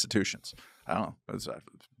crappy institutions. I don't know.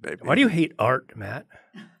 Why do you hate art, Matt?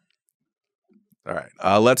 All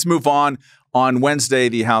right. Let's move on. On Wednesday,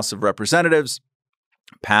 the House of Representatives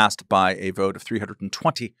passed by a vote of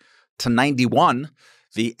 320 to 91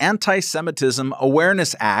 the Antisemitism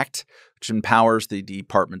Awareness Act, which empowers the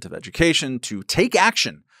Department of Education to take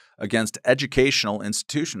action against educational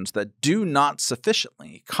institutions that do not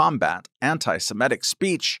sufficiently combat anti-Semitic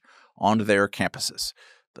speech on their campuses.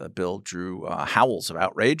 The bill drew howls of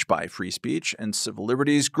outrage by free speech and civil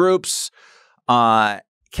liberties groups.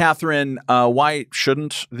 Katherine, why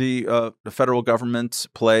shouldn't the federal government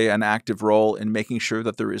play an active role in making sure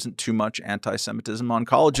that there isn't too much anti-Semitism on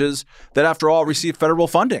colleges that, after all, receive federal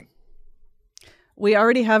funding? We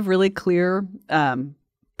already have really clear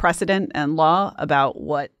precedent and law about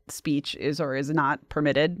what speech is or is not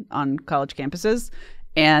permitted on college campuses.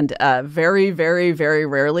 And very, very, very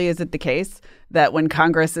rarely is it the case that when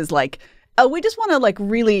Congress is like, oh, we just want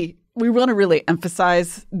to really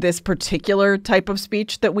emphasize this particular type of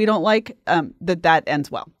speech that we don't like, that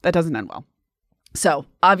ends well. That doesn't end well. So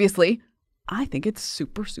obviously, I think it's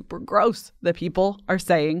super, super gross that people are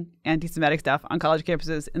saying anti-Semitic stuff on college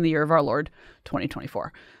campuses in the year of our Lord,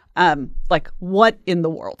 2024. Like, what in the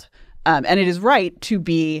world? And it is right to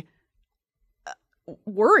be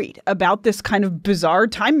worried about this kind of bizarre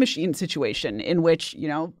time machine situation in which, you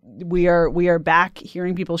know, we are back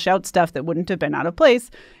hearing people shout stuff that wouldn't have been out of place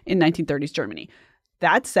in 1930s Germany.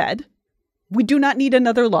 That said, we do not need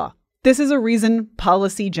another law. This is a Reason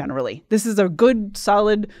policy generally. This is a good,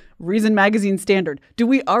 solid Reason magazine standard. Do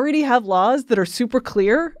we already have laws that are super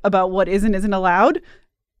clear about what is and isn't allowed?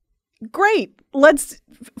 Great. Let's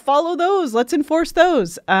follow those. Let's enforce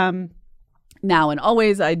those. Now and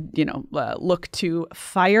always, I look to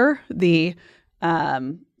fire the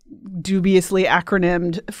dubiously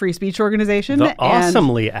acronymed free speech organization. The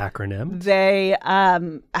awesomely acronym. They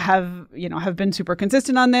have been super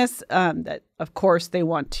consistent on this. That of course they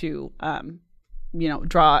want to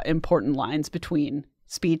draw important lines between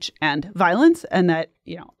speech and violence, and that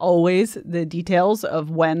always the details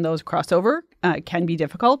of when those cross over can be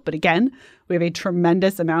difficult. But again, we have a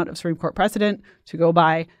tremendous amount of Supreme Court precedent to go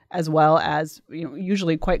by, as well as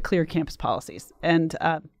usually quite clear campus policies. And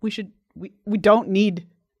we don't need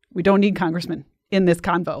congressmen in this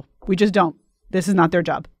convo. We just don't. This is not their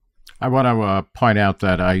job. I want to point out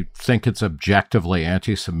that I think it's objectively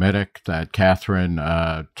anti-Semitic that Katherine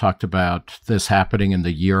talked about this happening in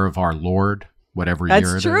the year of our Lord, whatever year it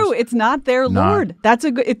is. That's true. It's not their Lord.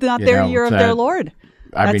 It's not their year of their Lord.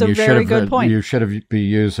 That's a very good point. You should have been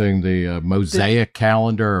using the Mosaic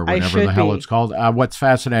calendar or whatever the hell it's called. What's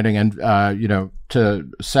fascinating, and to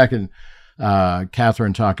second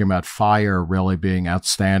Katherine talking about fire really being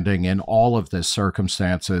outstanding in all of this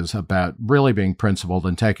circumstances, about really being principled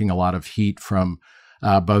and taking a lot of heat from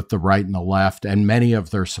both the right and the left, and many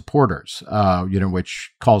of their supporters,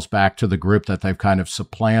 which calls back to the group that they've kind of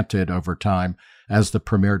supplanted over time as the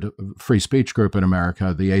premier free speech group in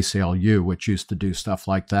America, the ACLU, which used to do stuff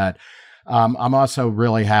like that. I'm also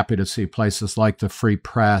really happy to see places like the Free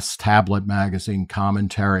Press, Tablet Magazine,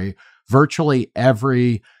 Commentary, virtually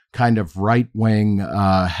every kind of right-wing,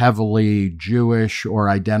 heavily Jewish or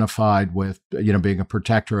identified with, being a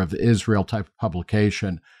protector of Israel type of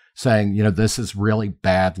publication, saying, this is really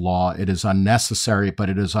bad law. It is unnecessary, but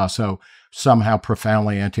it is also somehow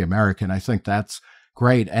profoundly anti-American. I think that's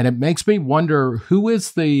great. And it makes me wonder, who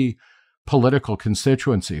is the political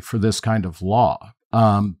constituency for this kind of law?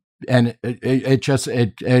 And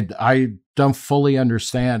I don't fully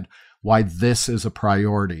understand why this is a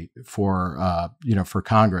priority for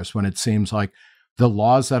Congress, when it seems like the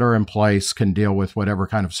laws that are in place can deal with whatever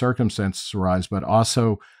kind of circumstances arise, but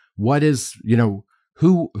also what is,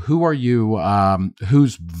 who are you,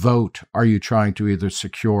 whose vote are you trying to either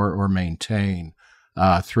secure or maintain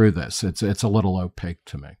through this? It's a little opaque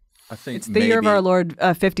to me. I think it's the year of our Lord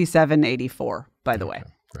 5784, by the way.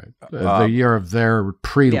 Right. The year of their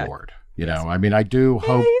pre-Lord. I do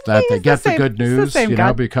hope that they get the good news,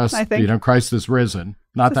 because, Christ is risen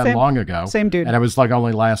not that long ago. Same dude. And it was like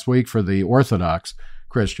only last week for the Orthodox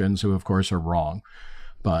Christians, who, of course, are wrong.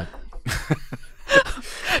 But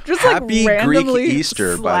just Happy like randomly Greek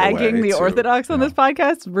Easter, by the way, slagging the Orthodox on this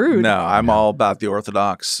podcast. Rude. No, I'm all about the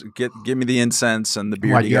Orthodox. Give me the incense and the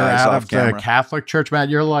beardy you're guys out off of camera. the Catholic Church, Matt.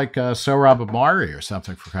 You're like Sohrab Ahmari or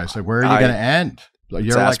something, for Christ's sake. Where are you going to end?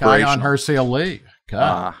 You're like Ion Hersey Ali.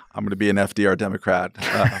 I'm going to be an FDR Democrat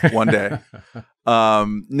one day.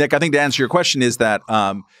 Nick, I think to answer your question is that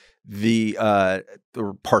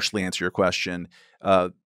or partially answer your question,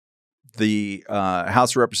 the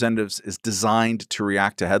House of Representatives is designed to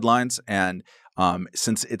react to headlines. And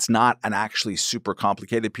since it's not an actually super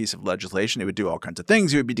complicated piece of legislation, it would do all kinds of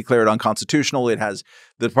things. It would be declared unconstitutional. The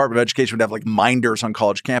Department of Education would have like minders on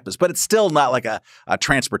college campus, but it's still not like a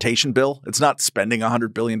transportation bill. It's not spending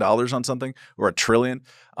 $100 billion on something or $1 trillion.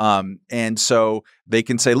 And so they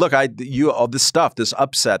can say, look, all this stuff, this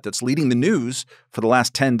upset that's leading the news for the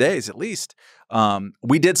last 10 days at least,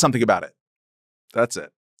 we did something about it. That's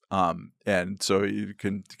it. And so you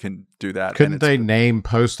can do that. Couldn't they name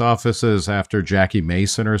post offices after Jackie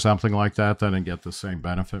Mason or something like that then and get the same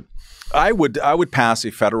benefit? I would pass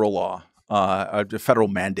a federal law, a federal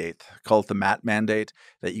mandate, call it the Matt mandate,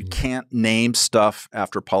 that you can't name stuff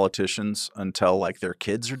after politicians until like their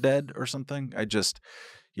kids are dead or something. It's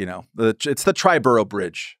the Triborough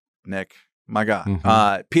Bridge, Nick. My God.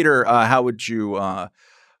 Mm-hmm. Peter, how would you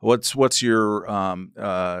What's your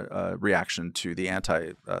reaction to the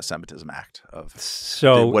Anti-Semitism Act?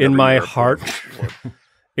 So in my heart,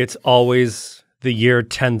 it's always the year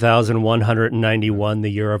 10,191, the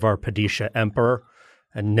year of our Padisha Emperor,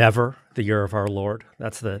 and never the year of our Lord.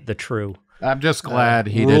 That's the true. I'm just glad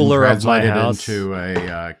he didn't translate it into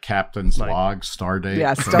a captain's log star date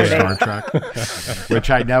from Star Trek, which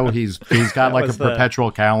I know he's got like a perpetual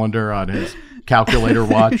calendar on his calculator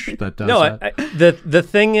watch that does that. The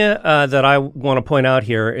thing that I want to point out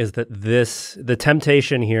here is that the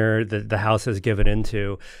temptation here that the House has given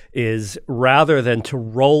into is, rather than to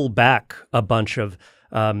roll back a bunch of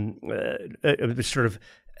sort of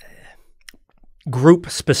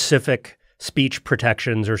group-specific speech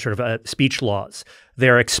protections or sort of speech laws,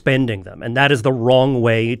 they're expending them, and that is the wrong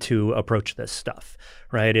way to approach this stuff.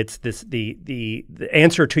 Right? It's the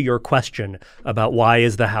answer to your question about why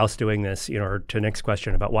is the House doing this, or to Nick's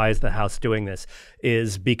question about why is the House doing this,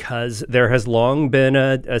 is because there has long been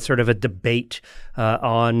a sort of a debate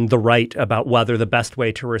on the right about whether the best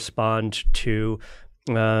way to respond to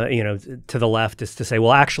to the left is to say,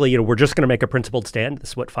 well, actually, we're just going to make a principled stand. This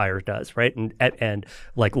is what FIRE does, right? And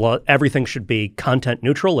like everything should be content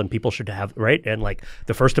neutral, and people should have, right? And like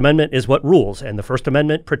the First Amendment is what rules, and the First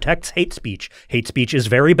Amendment protects hate speech. Hate speech is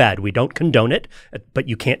very bad. We don't condone it, but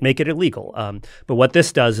you can't make it illegal. But what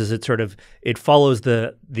this does is it follows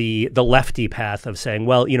the lefty path of saying,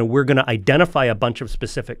 well, we're going to identify a bunch of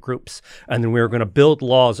specific groups, and then we're going to build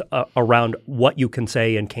laws around what you can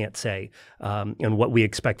say and can't say, and what we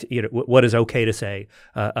expect, what is okay to say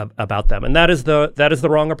about them, and that is the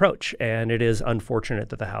wrong approach. And it is unfortunate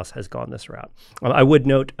that the House has gone this route. I would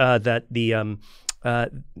note that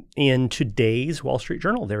in today's Wall Street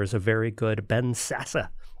Journal there is a very good Ben Sassa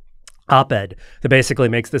op-ed that basically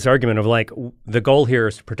makes this argument of like the goal here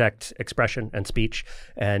is to protect expression and speech,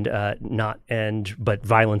 and but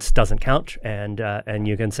violence doesn't count, and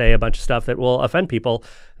you can say a bunch of stuff that will offend people.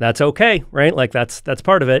 That's okay, right? Like that's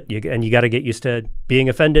part of it. And you got to get used to being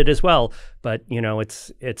offended as well. But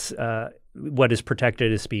what is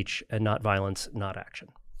protected is speech and not violence, not action.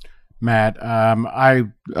 Matt,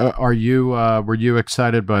 were you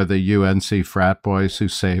excited by the UNC frat boys who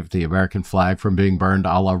saved the American flag from being burned,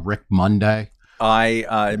 a la Rick Monday?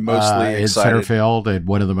 I'm mostly in excited. center field at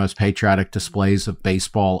one of the most patriotic displays of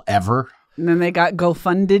baseball ever. And then they got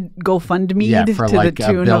GoFundMe for to like the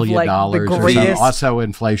tune $1 billion of like the or something. greatest Also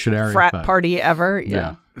inflationary frat party ever.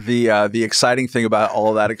 Yeah. The exciting thing about all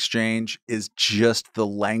of that exchange is just the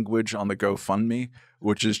language on the GoFundMe,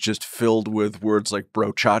 which is just filled with words like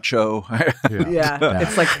brochacho.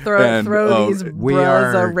 It's like throw these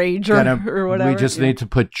bras a rager or whatever. We just need to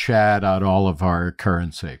put Chad on all of our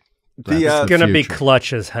currency. It's going to be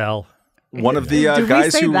clutch as hell. One of the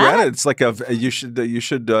guys who ran it, it's like you should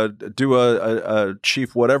do a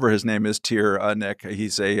chief whatever his name is tier, Nick.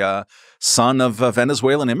 He's a son of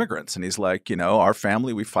Venezuelan immigrants, and he's like, our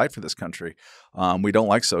family, we fight for this country. We don't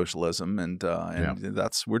like socialism, and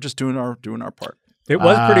we're just doing our part. It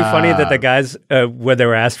was pretty funny that the guys, when they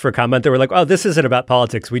were asked for comment, they were like, "Oh, this isn't about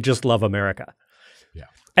politics. We just love America." Yeah,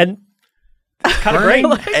 and kind of great.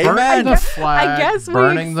 Burning the flag. I guess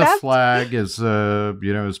burning the flag is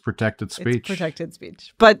is protected speech. It's protected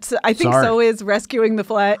speech, but I think so is rescuing the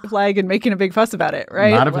flag and making a big fuss about it,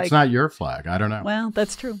 right? Not if it's not your flag. I don't know. Well,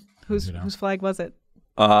 that's true. Whose flag was it?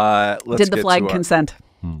 Let's Did the flag consent?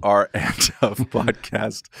 Our end of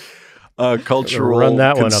podcast cultural run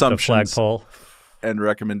that one up the consumptions flagpole. And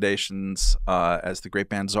recommendations, as the great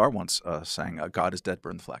band Czar once sang, God is dead,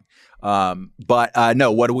 burn the flag. But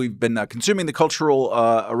no, what have we been consuming the cultural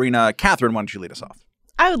arena? Katherine, why don't you lead us off?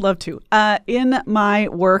 I would love to. In my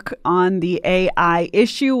work on the AI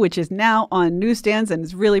issue, which is now on newsstands and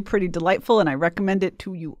is really pretty delightful, and I recommend it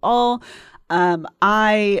to you all.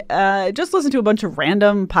 I just listened to a bunch of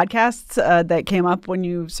random podcasts that came up when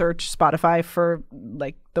you search Spotify for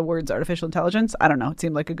like the words artificial intelligence. I don't know. It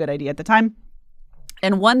seemed like a good idea at the time.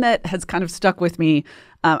 And one that has kind of stuck with me,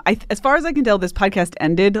 as far as I can tell, this podcast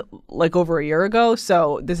ended like over a year ago.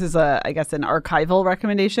 So this is I guess an archival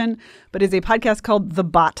recommendation, but it's a podcast called The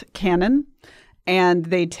Bot Canon. And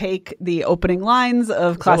they take the opening lines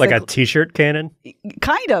of classic... Like a T-shirt canon?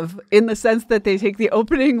 Kind of, in the sense that they take the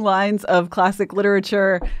opening lines of classic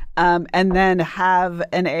literature and then have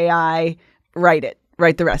an AI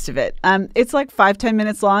write the rest of it. It's like 5-10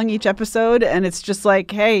 minutes long each episode, and it's just like,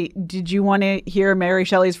 hey, did you want to hear Mary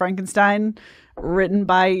Shelley's Frankenstein written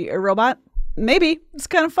by a robot? Maybe. It's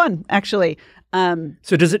kind of fun, actually.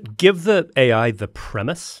 So does it give the AI the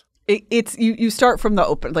premise? It's you start from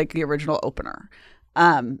the original opener,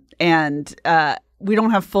 and we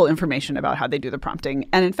don't have full information about how they do the prompting.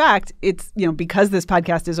 And in fact, it's because this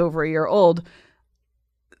podcast is over a year old,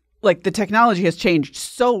 like the technology has changed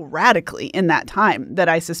so radically in that time that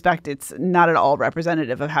I suspect it's not at all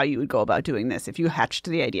representative of how you would go about doing this if you hatched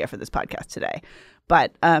the idea for this podcast today.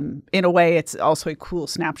 But in a way, it's also a cool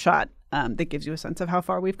snapshot that gives you a sense of how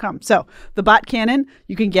far we've come. So the Bot Canon,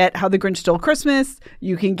 you can get How the Grinch Stole Christmas.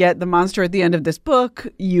 You can get The Monster at the End of This Book.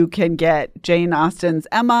 You can get Jane Austen's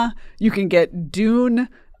Emma. You can get Dune,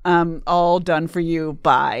 all done for you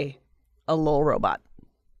by a little robot.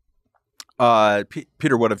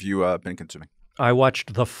 Peter, what have you been consuming? I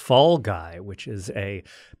watched The Fall Guy, which is a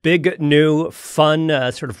big, new, fun,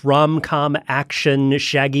 sort of rom-com action,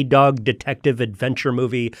 shaggy dog detective adventure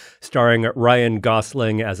movie starring Ryan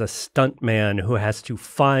Gosling as a stuntman who has to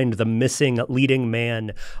find the missing leading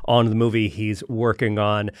man on the movie he's working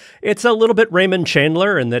on. It's a little bit Raymond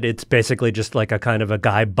Chandler in that it's basically just like a kind of a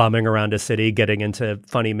guy bumming around a city getting into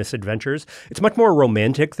funny misadventures. It's much more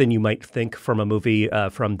romantic than you might think from a movie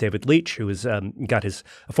from David Leitch, who has got a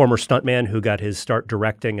former stuntman who got his start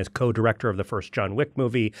directing as co-director of the first John Wick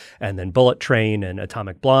movie, and then Bullet Train and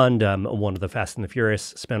Atomic Blonde, one of the Fast and the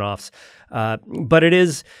Furious spinoffs. But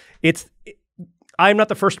I'm not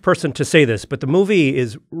the first person to say this, but the movie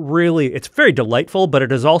is really, it's very delightful, but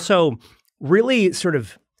it is also really sort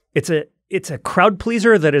of, it's a crowd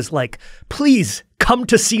pleaser that is like, please come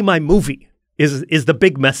to see my movie. Is the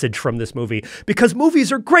big message from this movie, because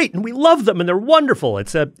movies are great and we love them and they're wonderful.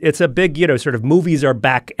 It's a big, sort of movies are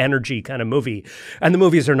back energy kind of movie. And the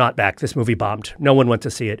movies are not back. This movie bombed. No one went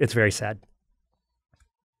to see it. It's very sad.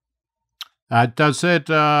 Does it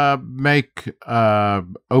make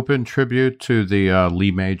open tribute to the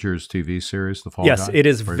Lee Majors TV series, The Fall Guy? Yes, it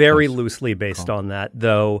is very loosely based on that,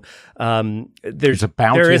 though. There's a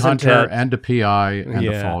bounty hunter and a PI and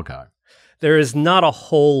The Fall Guy. There is not a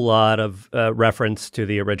whole lot of reference to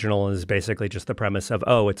the original. It's basically just the premise of,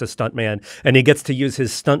 it's a stuntman, and he gets to use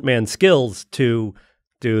his stuntman skills to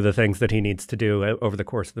do the ththings that he needs to do over the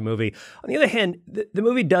course of the movie. On the other hand, the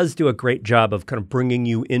movie does do a great job of kind of bringing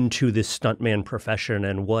you into this stuntman profession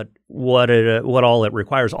and what all it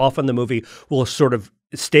requires. Often the movie will sort of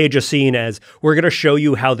stage a scene as, we're going to show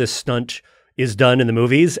you how this stunt is done in the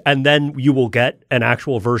movies, and then you will get an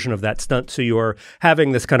actual version of that stunt. So you are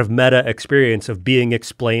having this kind of meta experience of being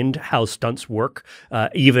explained how stunts work,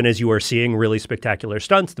 even as you are seeing really spectacular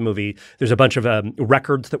stunts. The movie, there's a bunch of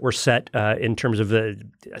records that were set in terms of the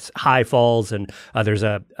high falls, and there's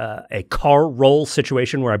a car roll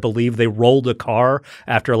situation where I believe they rolled a car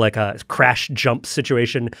after like a crash jump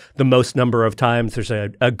situation the most number of times. There's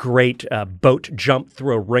a great boat jump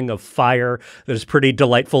through a ring of fire that is pretty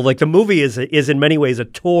delightful. Like, the movie is in many ways a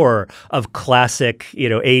tour of classic,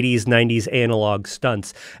 80s, 90s analog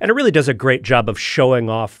stunts. And it really does a great job of showing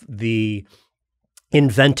off the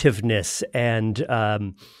inventiveness and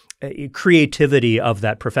creativity of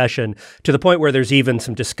that profession, to the point where there's even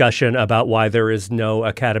some discussion about why there is no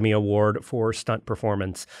Academy Award for stunt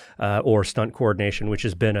performance or stunt coordination, which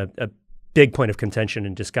has been a big point of contention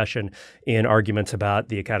and discussion in arguments about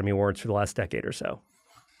the Academy Awards for the last decade or so.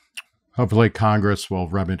 Hopefully Congress will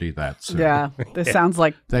remedy that soon. Yeah, this sounds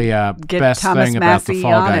like the get best Thomas thing about the Massey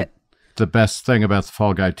Fall on Guy. it. The best thing about the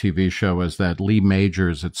Fall Guy TV show is that Lee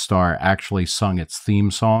Majors, its star, actually sung its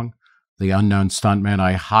theme song, The Unknown Stuntman.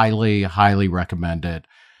 I highly, highly recommend it.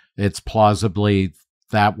 It's plausibly,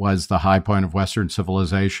 that was the high point of Western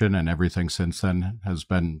civilization, and everything since then has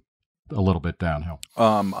been a little bit downhill.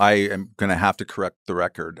 I am going to have to correct the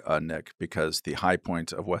record, Nick, because the high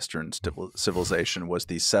point of Western civilization was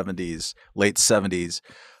the late 70s,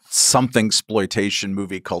 something exploitation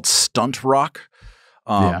movie called Stunt Rock,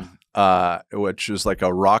 which is like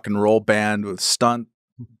a rock and roll band with stunt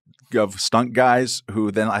guys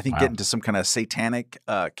who then I think get into some kind of satanic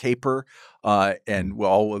caper, and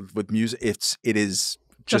with music. It is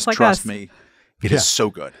just like trust us. me, it is so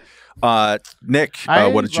good. Nick,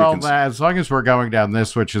 what did you consume? As long as we're going down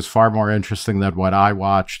this, which is far more interesting than what I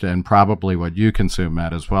watched and probably what you consume,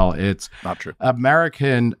 Matt, as well. It's not true.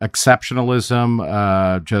 American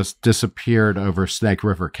exceptionalism just disappeared over Snake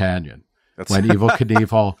River Canyon. When Evel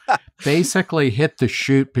Knievel basically hit the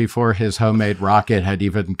chute before his homemade rocket had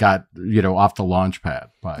even got, off the launch pad.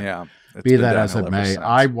 But be that as it may,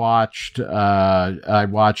 I watched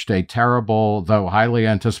a terrible, though highly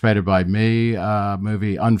anticipated by me,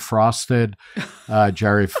 movie, Unfrosted,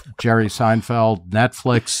 Jerry Seinfeld,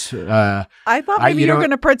 Netflix. I thought maybe you were going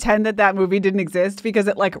to pretend that movie didn't exist because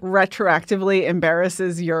it retroactively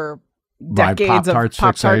embarrasses your decades of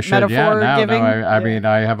Pop-Tart metaphor giving. I mean,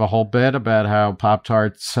 I have a whole bit about how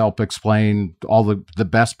Pop-Tarts help explain all the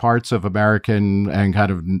best parts of American and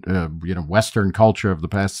kind of, Western culture of the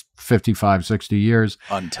past 55, 60 years.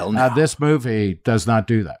 Until now. This movie does not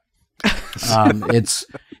do that.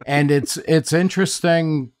 It's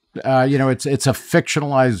interesting. It's a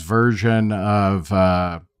fictionalized version of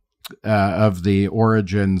the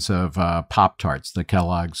origins of Pop-Tarts, the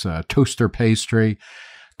Kellogg's toaster pastry.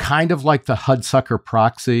 Kind of like the Hudsucker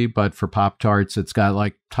Proxy, but for Pop-Tarts. It's got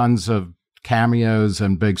like tons of cameos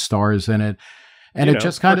and big stars in it. And it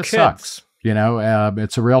just kind of sucks.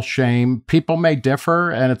 It's a real shame. People may differ,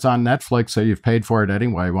 and it's on Netflix, so you've paid for it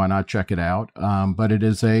anyway. Why not check it out? But it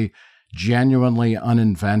is a genuinely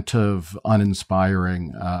uninventive,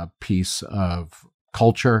 uninspiring piece of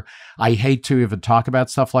culture. I hate to even talk about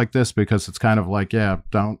stuff like this because it's kind of like,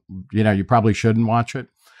 you probably shouldn't watch it.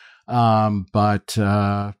 It's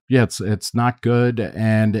not good.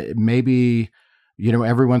 And maybe,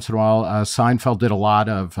 every once in a while, Seinfeld did a lot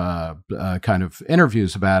of kind of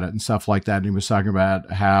interviews about it and stuff like that. And he was talking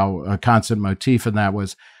about how a constant motif in that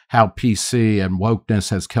was how PC and wokeness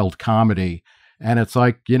has killed comedy. And it's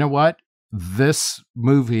like, you know what? This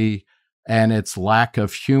movie and its lack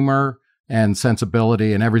of humor and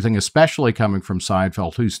sensibility and everything, especially coming from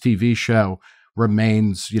Seinfeld, whose TV show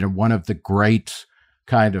remains, one of the great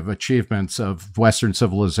kind of achievements of Western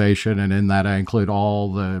civilization, and in that I include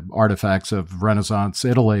all the artifacts of Renaissance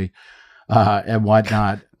Italy and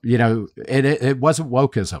whatnot. It wasn't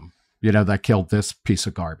wokeism, that killed this piece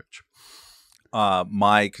of garbage.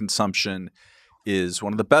 My consumption is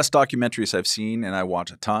one of the best documentaries I've seen, and I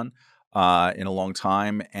watch a ton in a long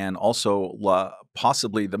time, and also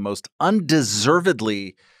possibly the most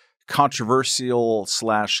undeservedly controversial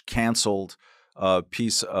 / canceled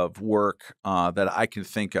piece of work that I can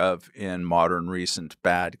think of in modern, recent,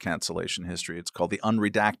 bad cancellation history. It's called The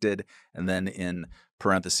Unredacted, and then in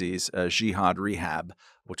parentheses, Jihad Rehab,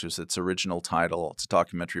 which was its original title. It's a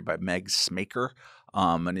documentary by Meg Smaker,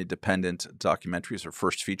 an independent documentary. It's her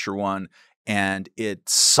first feature one, and it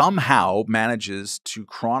somehow manages to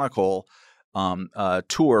chronicle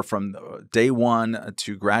tour from day one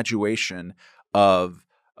to graduation of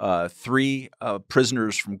 3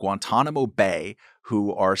 prisoners from Guantanamo Bay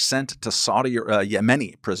who are sent to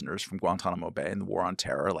Yemeni prisoners from Guantanamo Bay in the War on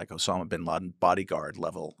Terror, like Osama bin Laden bodyguard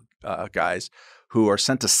level guys, who are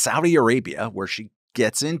sent to Saudi Arabia, where she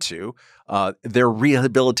gets into their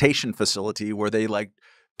rehabilitation facility, where they like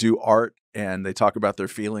do art and they talk about their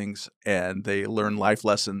feelings and they learn life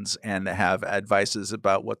lessons and have advices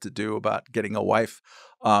about what to do about getting a wife.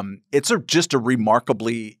 It's just a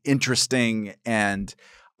remarkably interesting and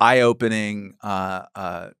eye-opening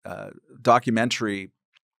documentary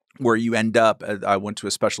where you end up. I went to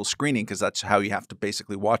a special screening because that's how you have to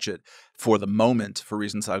basically watch it for the moment, for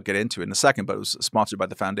reasons I'll get into in a second. But it was sponsored by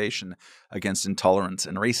the Foundation Against Intolerance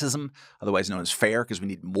and Racism, otherwise known as FAIR, because we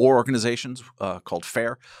need more organizations called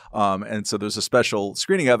FAIR. And so there's a special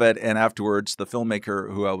screening of it. And afterwards, the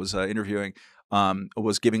filmmaker who I was interviewing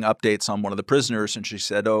was giving updates on one of the prisoners, and she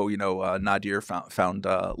said, "Oh, Nadir found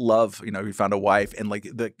love. He found a wife," and like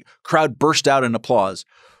the crowd burst out in applause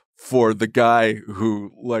for the guy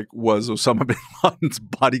who was Osama bin Laden's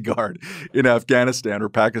bodyguard in Afghanistan or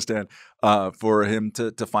Pakistan, for him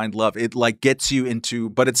to find love. It gets you into,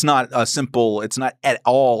 but it's not a simple. It's not at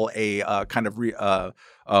all a kind of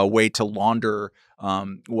way to launder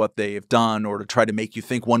what they've done or to try to make you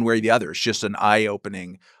think one way or the other. It's just an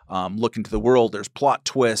eye-opening look into the world. There's plot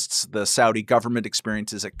twists. The Saudi government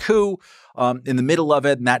experiences a coup in the middle of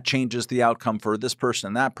it, and that changes the outcome for this person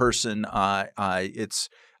and that person.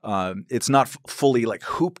 It's not fully like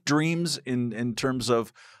hoop dreams in terms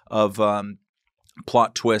of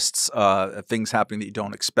plot twists, things happening that you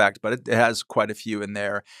don't expect, but it has quite a few in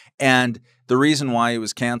there. And the reason why it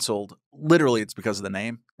was canceled, literally, it's because of the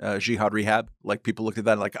name, Jihad Rehab. Like, people looked at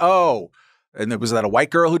that like, oh, and was that a white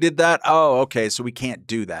girl who did that? Oh, okay, so we can't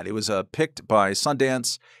do that. It was picked by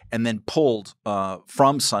Sundance and then pulled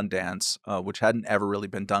from Sundance, which hadn't ever really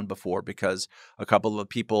been done before, because a couple of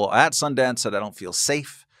people at Sundance said, I don't feel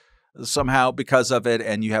safe somehow because of it,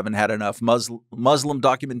 and you haven't had enough Muslim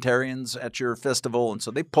documentarians at your festival, and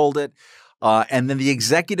so they pulled it. And then the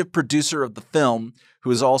executive producer of the film,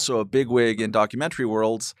 who is also a bigwig in documentary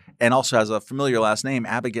worlds and also has a familiar last name,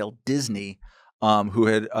 Abigail Disney, who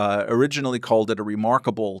had originally called it a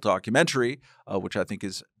remarkable documentary, which I think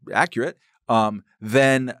is accurate,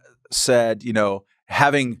 then said,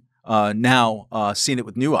 having now seen it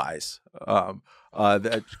with new eyes,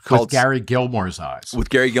 with Gary Gilmore's eyes. With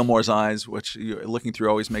Gary Gilmore's eyes, which looking through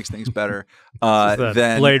always makes things better.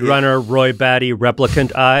 Then Blade Runner, Roy Batty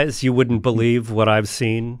replicant eyes. You wouldn't believe what I've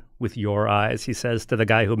seen with your eyes, he says to the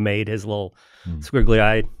guy who made his little squiggly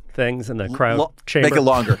eye things in the crowd chamber. Make it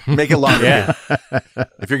longer. Make it longer. Yeah.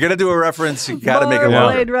 If you're going to do a reference, you got to make it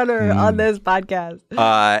longer. Blade Runner on this podcast.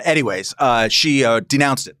 Anyways, she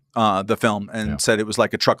denounced it, the film, and said it was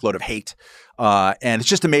like a truckload of hate. And it's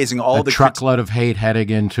just amazing. A truckload of hate heading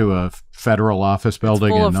into a federal office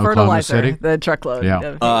building in Oklahoma City. The truckload.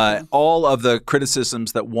 Yeah. All of the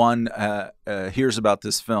criticisms that one hears about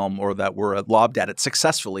this film, or that were lobbed at it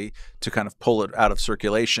successfully to kind of pull it out of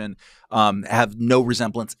circulation, have no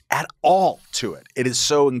resemblance at all to it. It is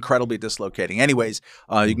so incredibly dislocating. Anyways,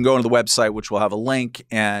 you can go to the website, which will have a link,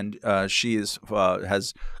 and she has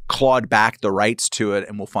clawed back the rights to it,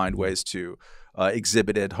 and will find ways to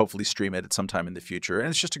exhibit it, hopefully stream it at some time in the future. And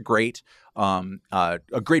it's just a great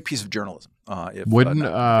piece of journalism. Wouldn't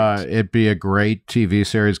it be a great TV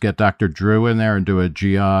series? Get Dr. Drew in there and do a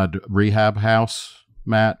jihad rehab house,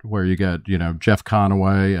 Matt, where you get Jeff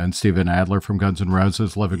Conaway and Steven Adler from Guns N'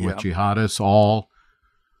 Roses living with jihadists, all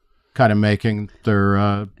kind of making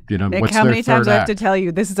their Nick, what's how their many times third I have to act? tell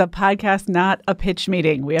you this is a podcast, not a pitch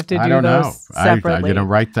meeting? We have to do I don't those know. separately.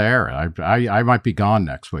 Right there. I might be gone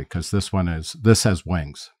next week because this has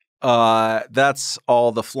wings. That's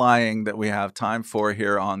all the flying that we have time for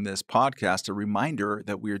here on this podcast. A reminder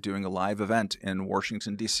that we are doing a live event in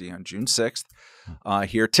Washington, D.C. on June 6th.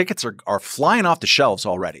 Here, tickets are flying off the shelves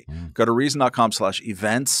already. Go to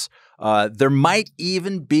reason.com/events. There might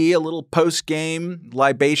even be a little post-game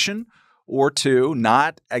libation or two,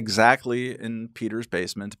 not exactly in Peter's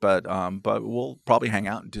basement, but we'll probably hang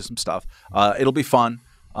out and do some stuff. It'll be fun.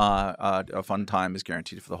 A fun time is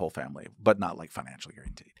guaranteed for the whole family, but not like financially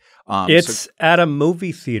guaranteed. It's at a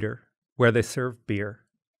movie theater where they serve beer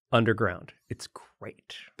underground. It's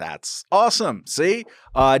great. That's awesome. See?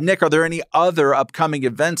 Nick, are there any other upcoming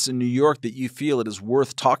events in New York that you feel it is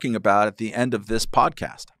worth talking about at the end of this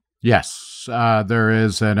podcast? Yes, there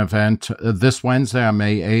is an event this Wednesday on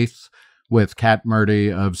May 8th with Kat Murdy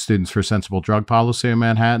of Students for Sensible Drug Policy in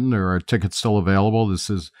Manhattan. There are tickets still available. This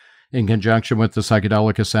is in conjunction with the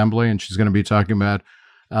Psychedelic Assembly, and she's going to be talking about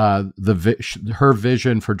her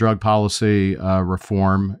vision for drug policy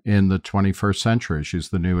reform in the 21st century. She's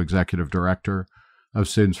the new executive director of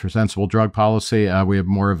Students for Sensible Drug Policy. We have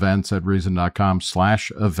more events at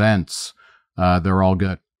reason.com/events. They're all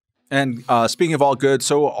good. And speaking of all good,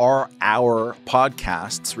 so are our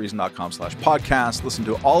podcasts, reason.com/podcast. Listen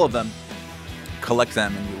to all of them, collect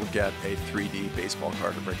them, and you will get a 3D baseball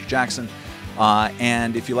card of Reggie Jackson.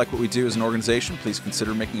 And if you like what we do as an organization, please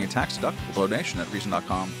consider making a tax-deductible donation at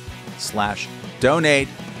reason.com/donate.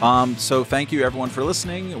 So thank you, everyone, for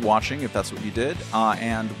listening, watching, if that's what you did.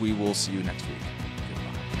 And we will see you next week.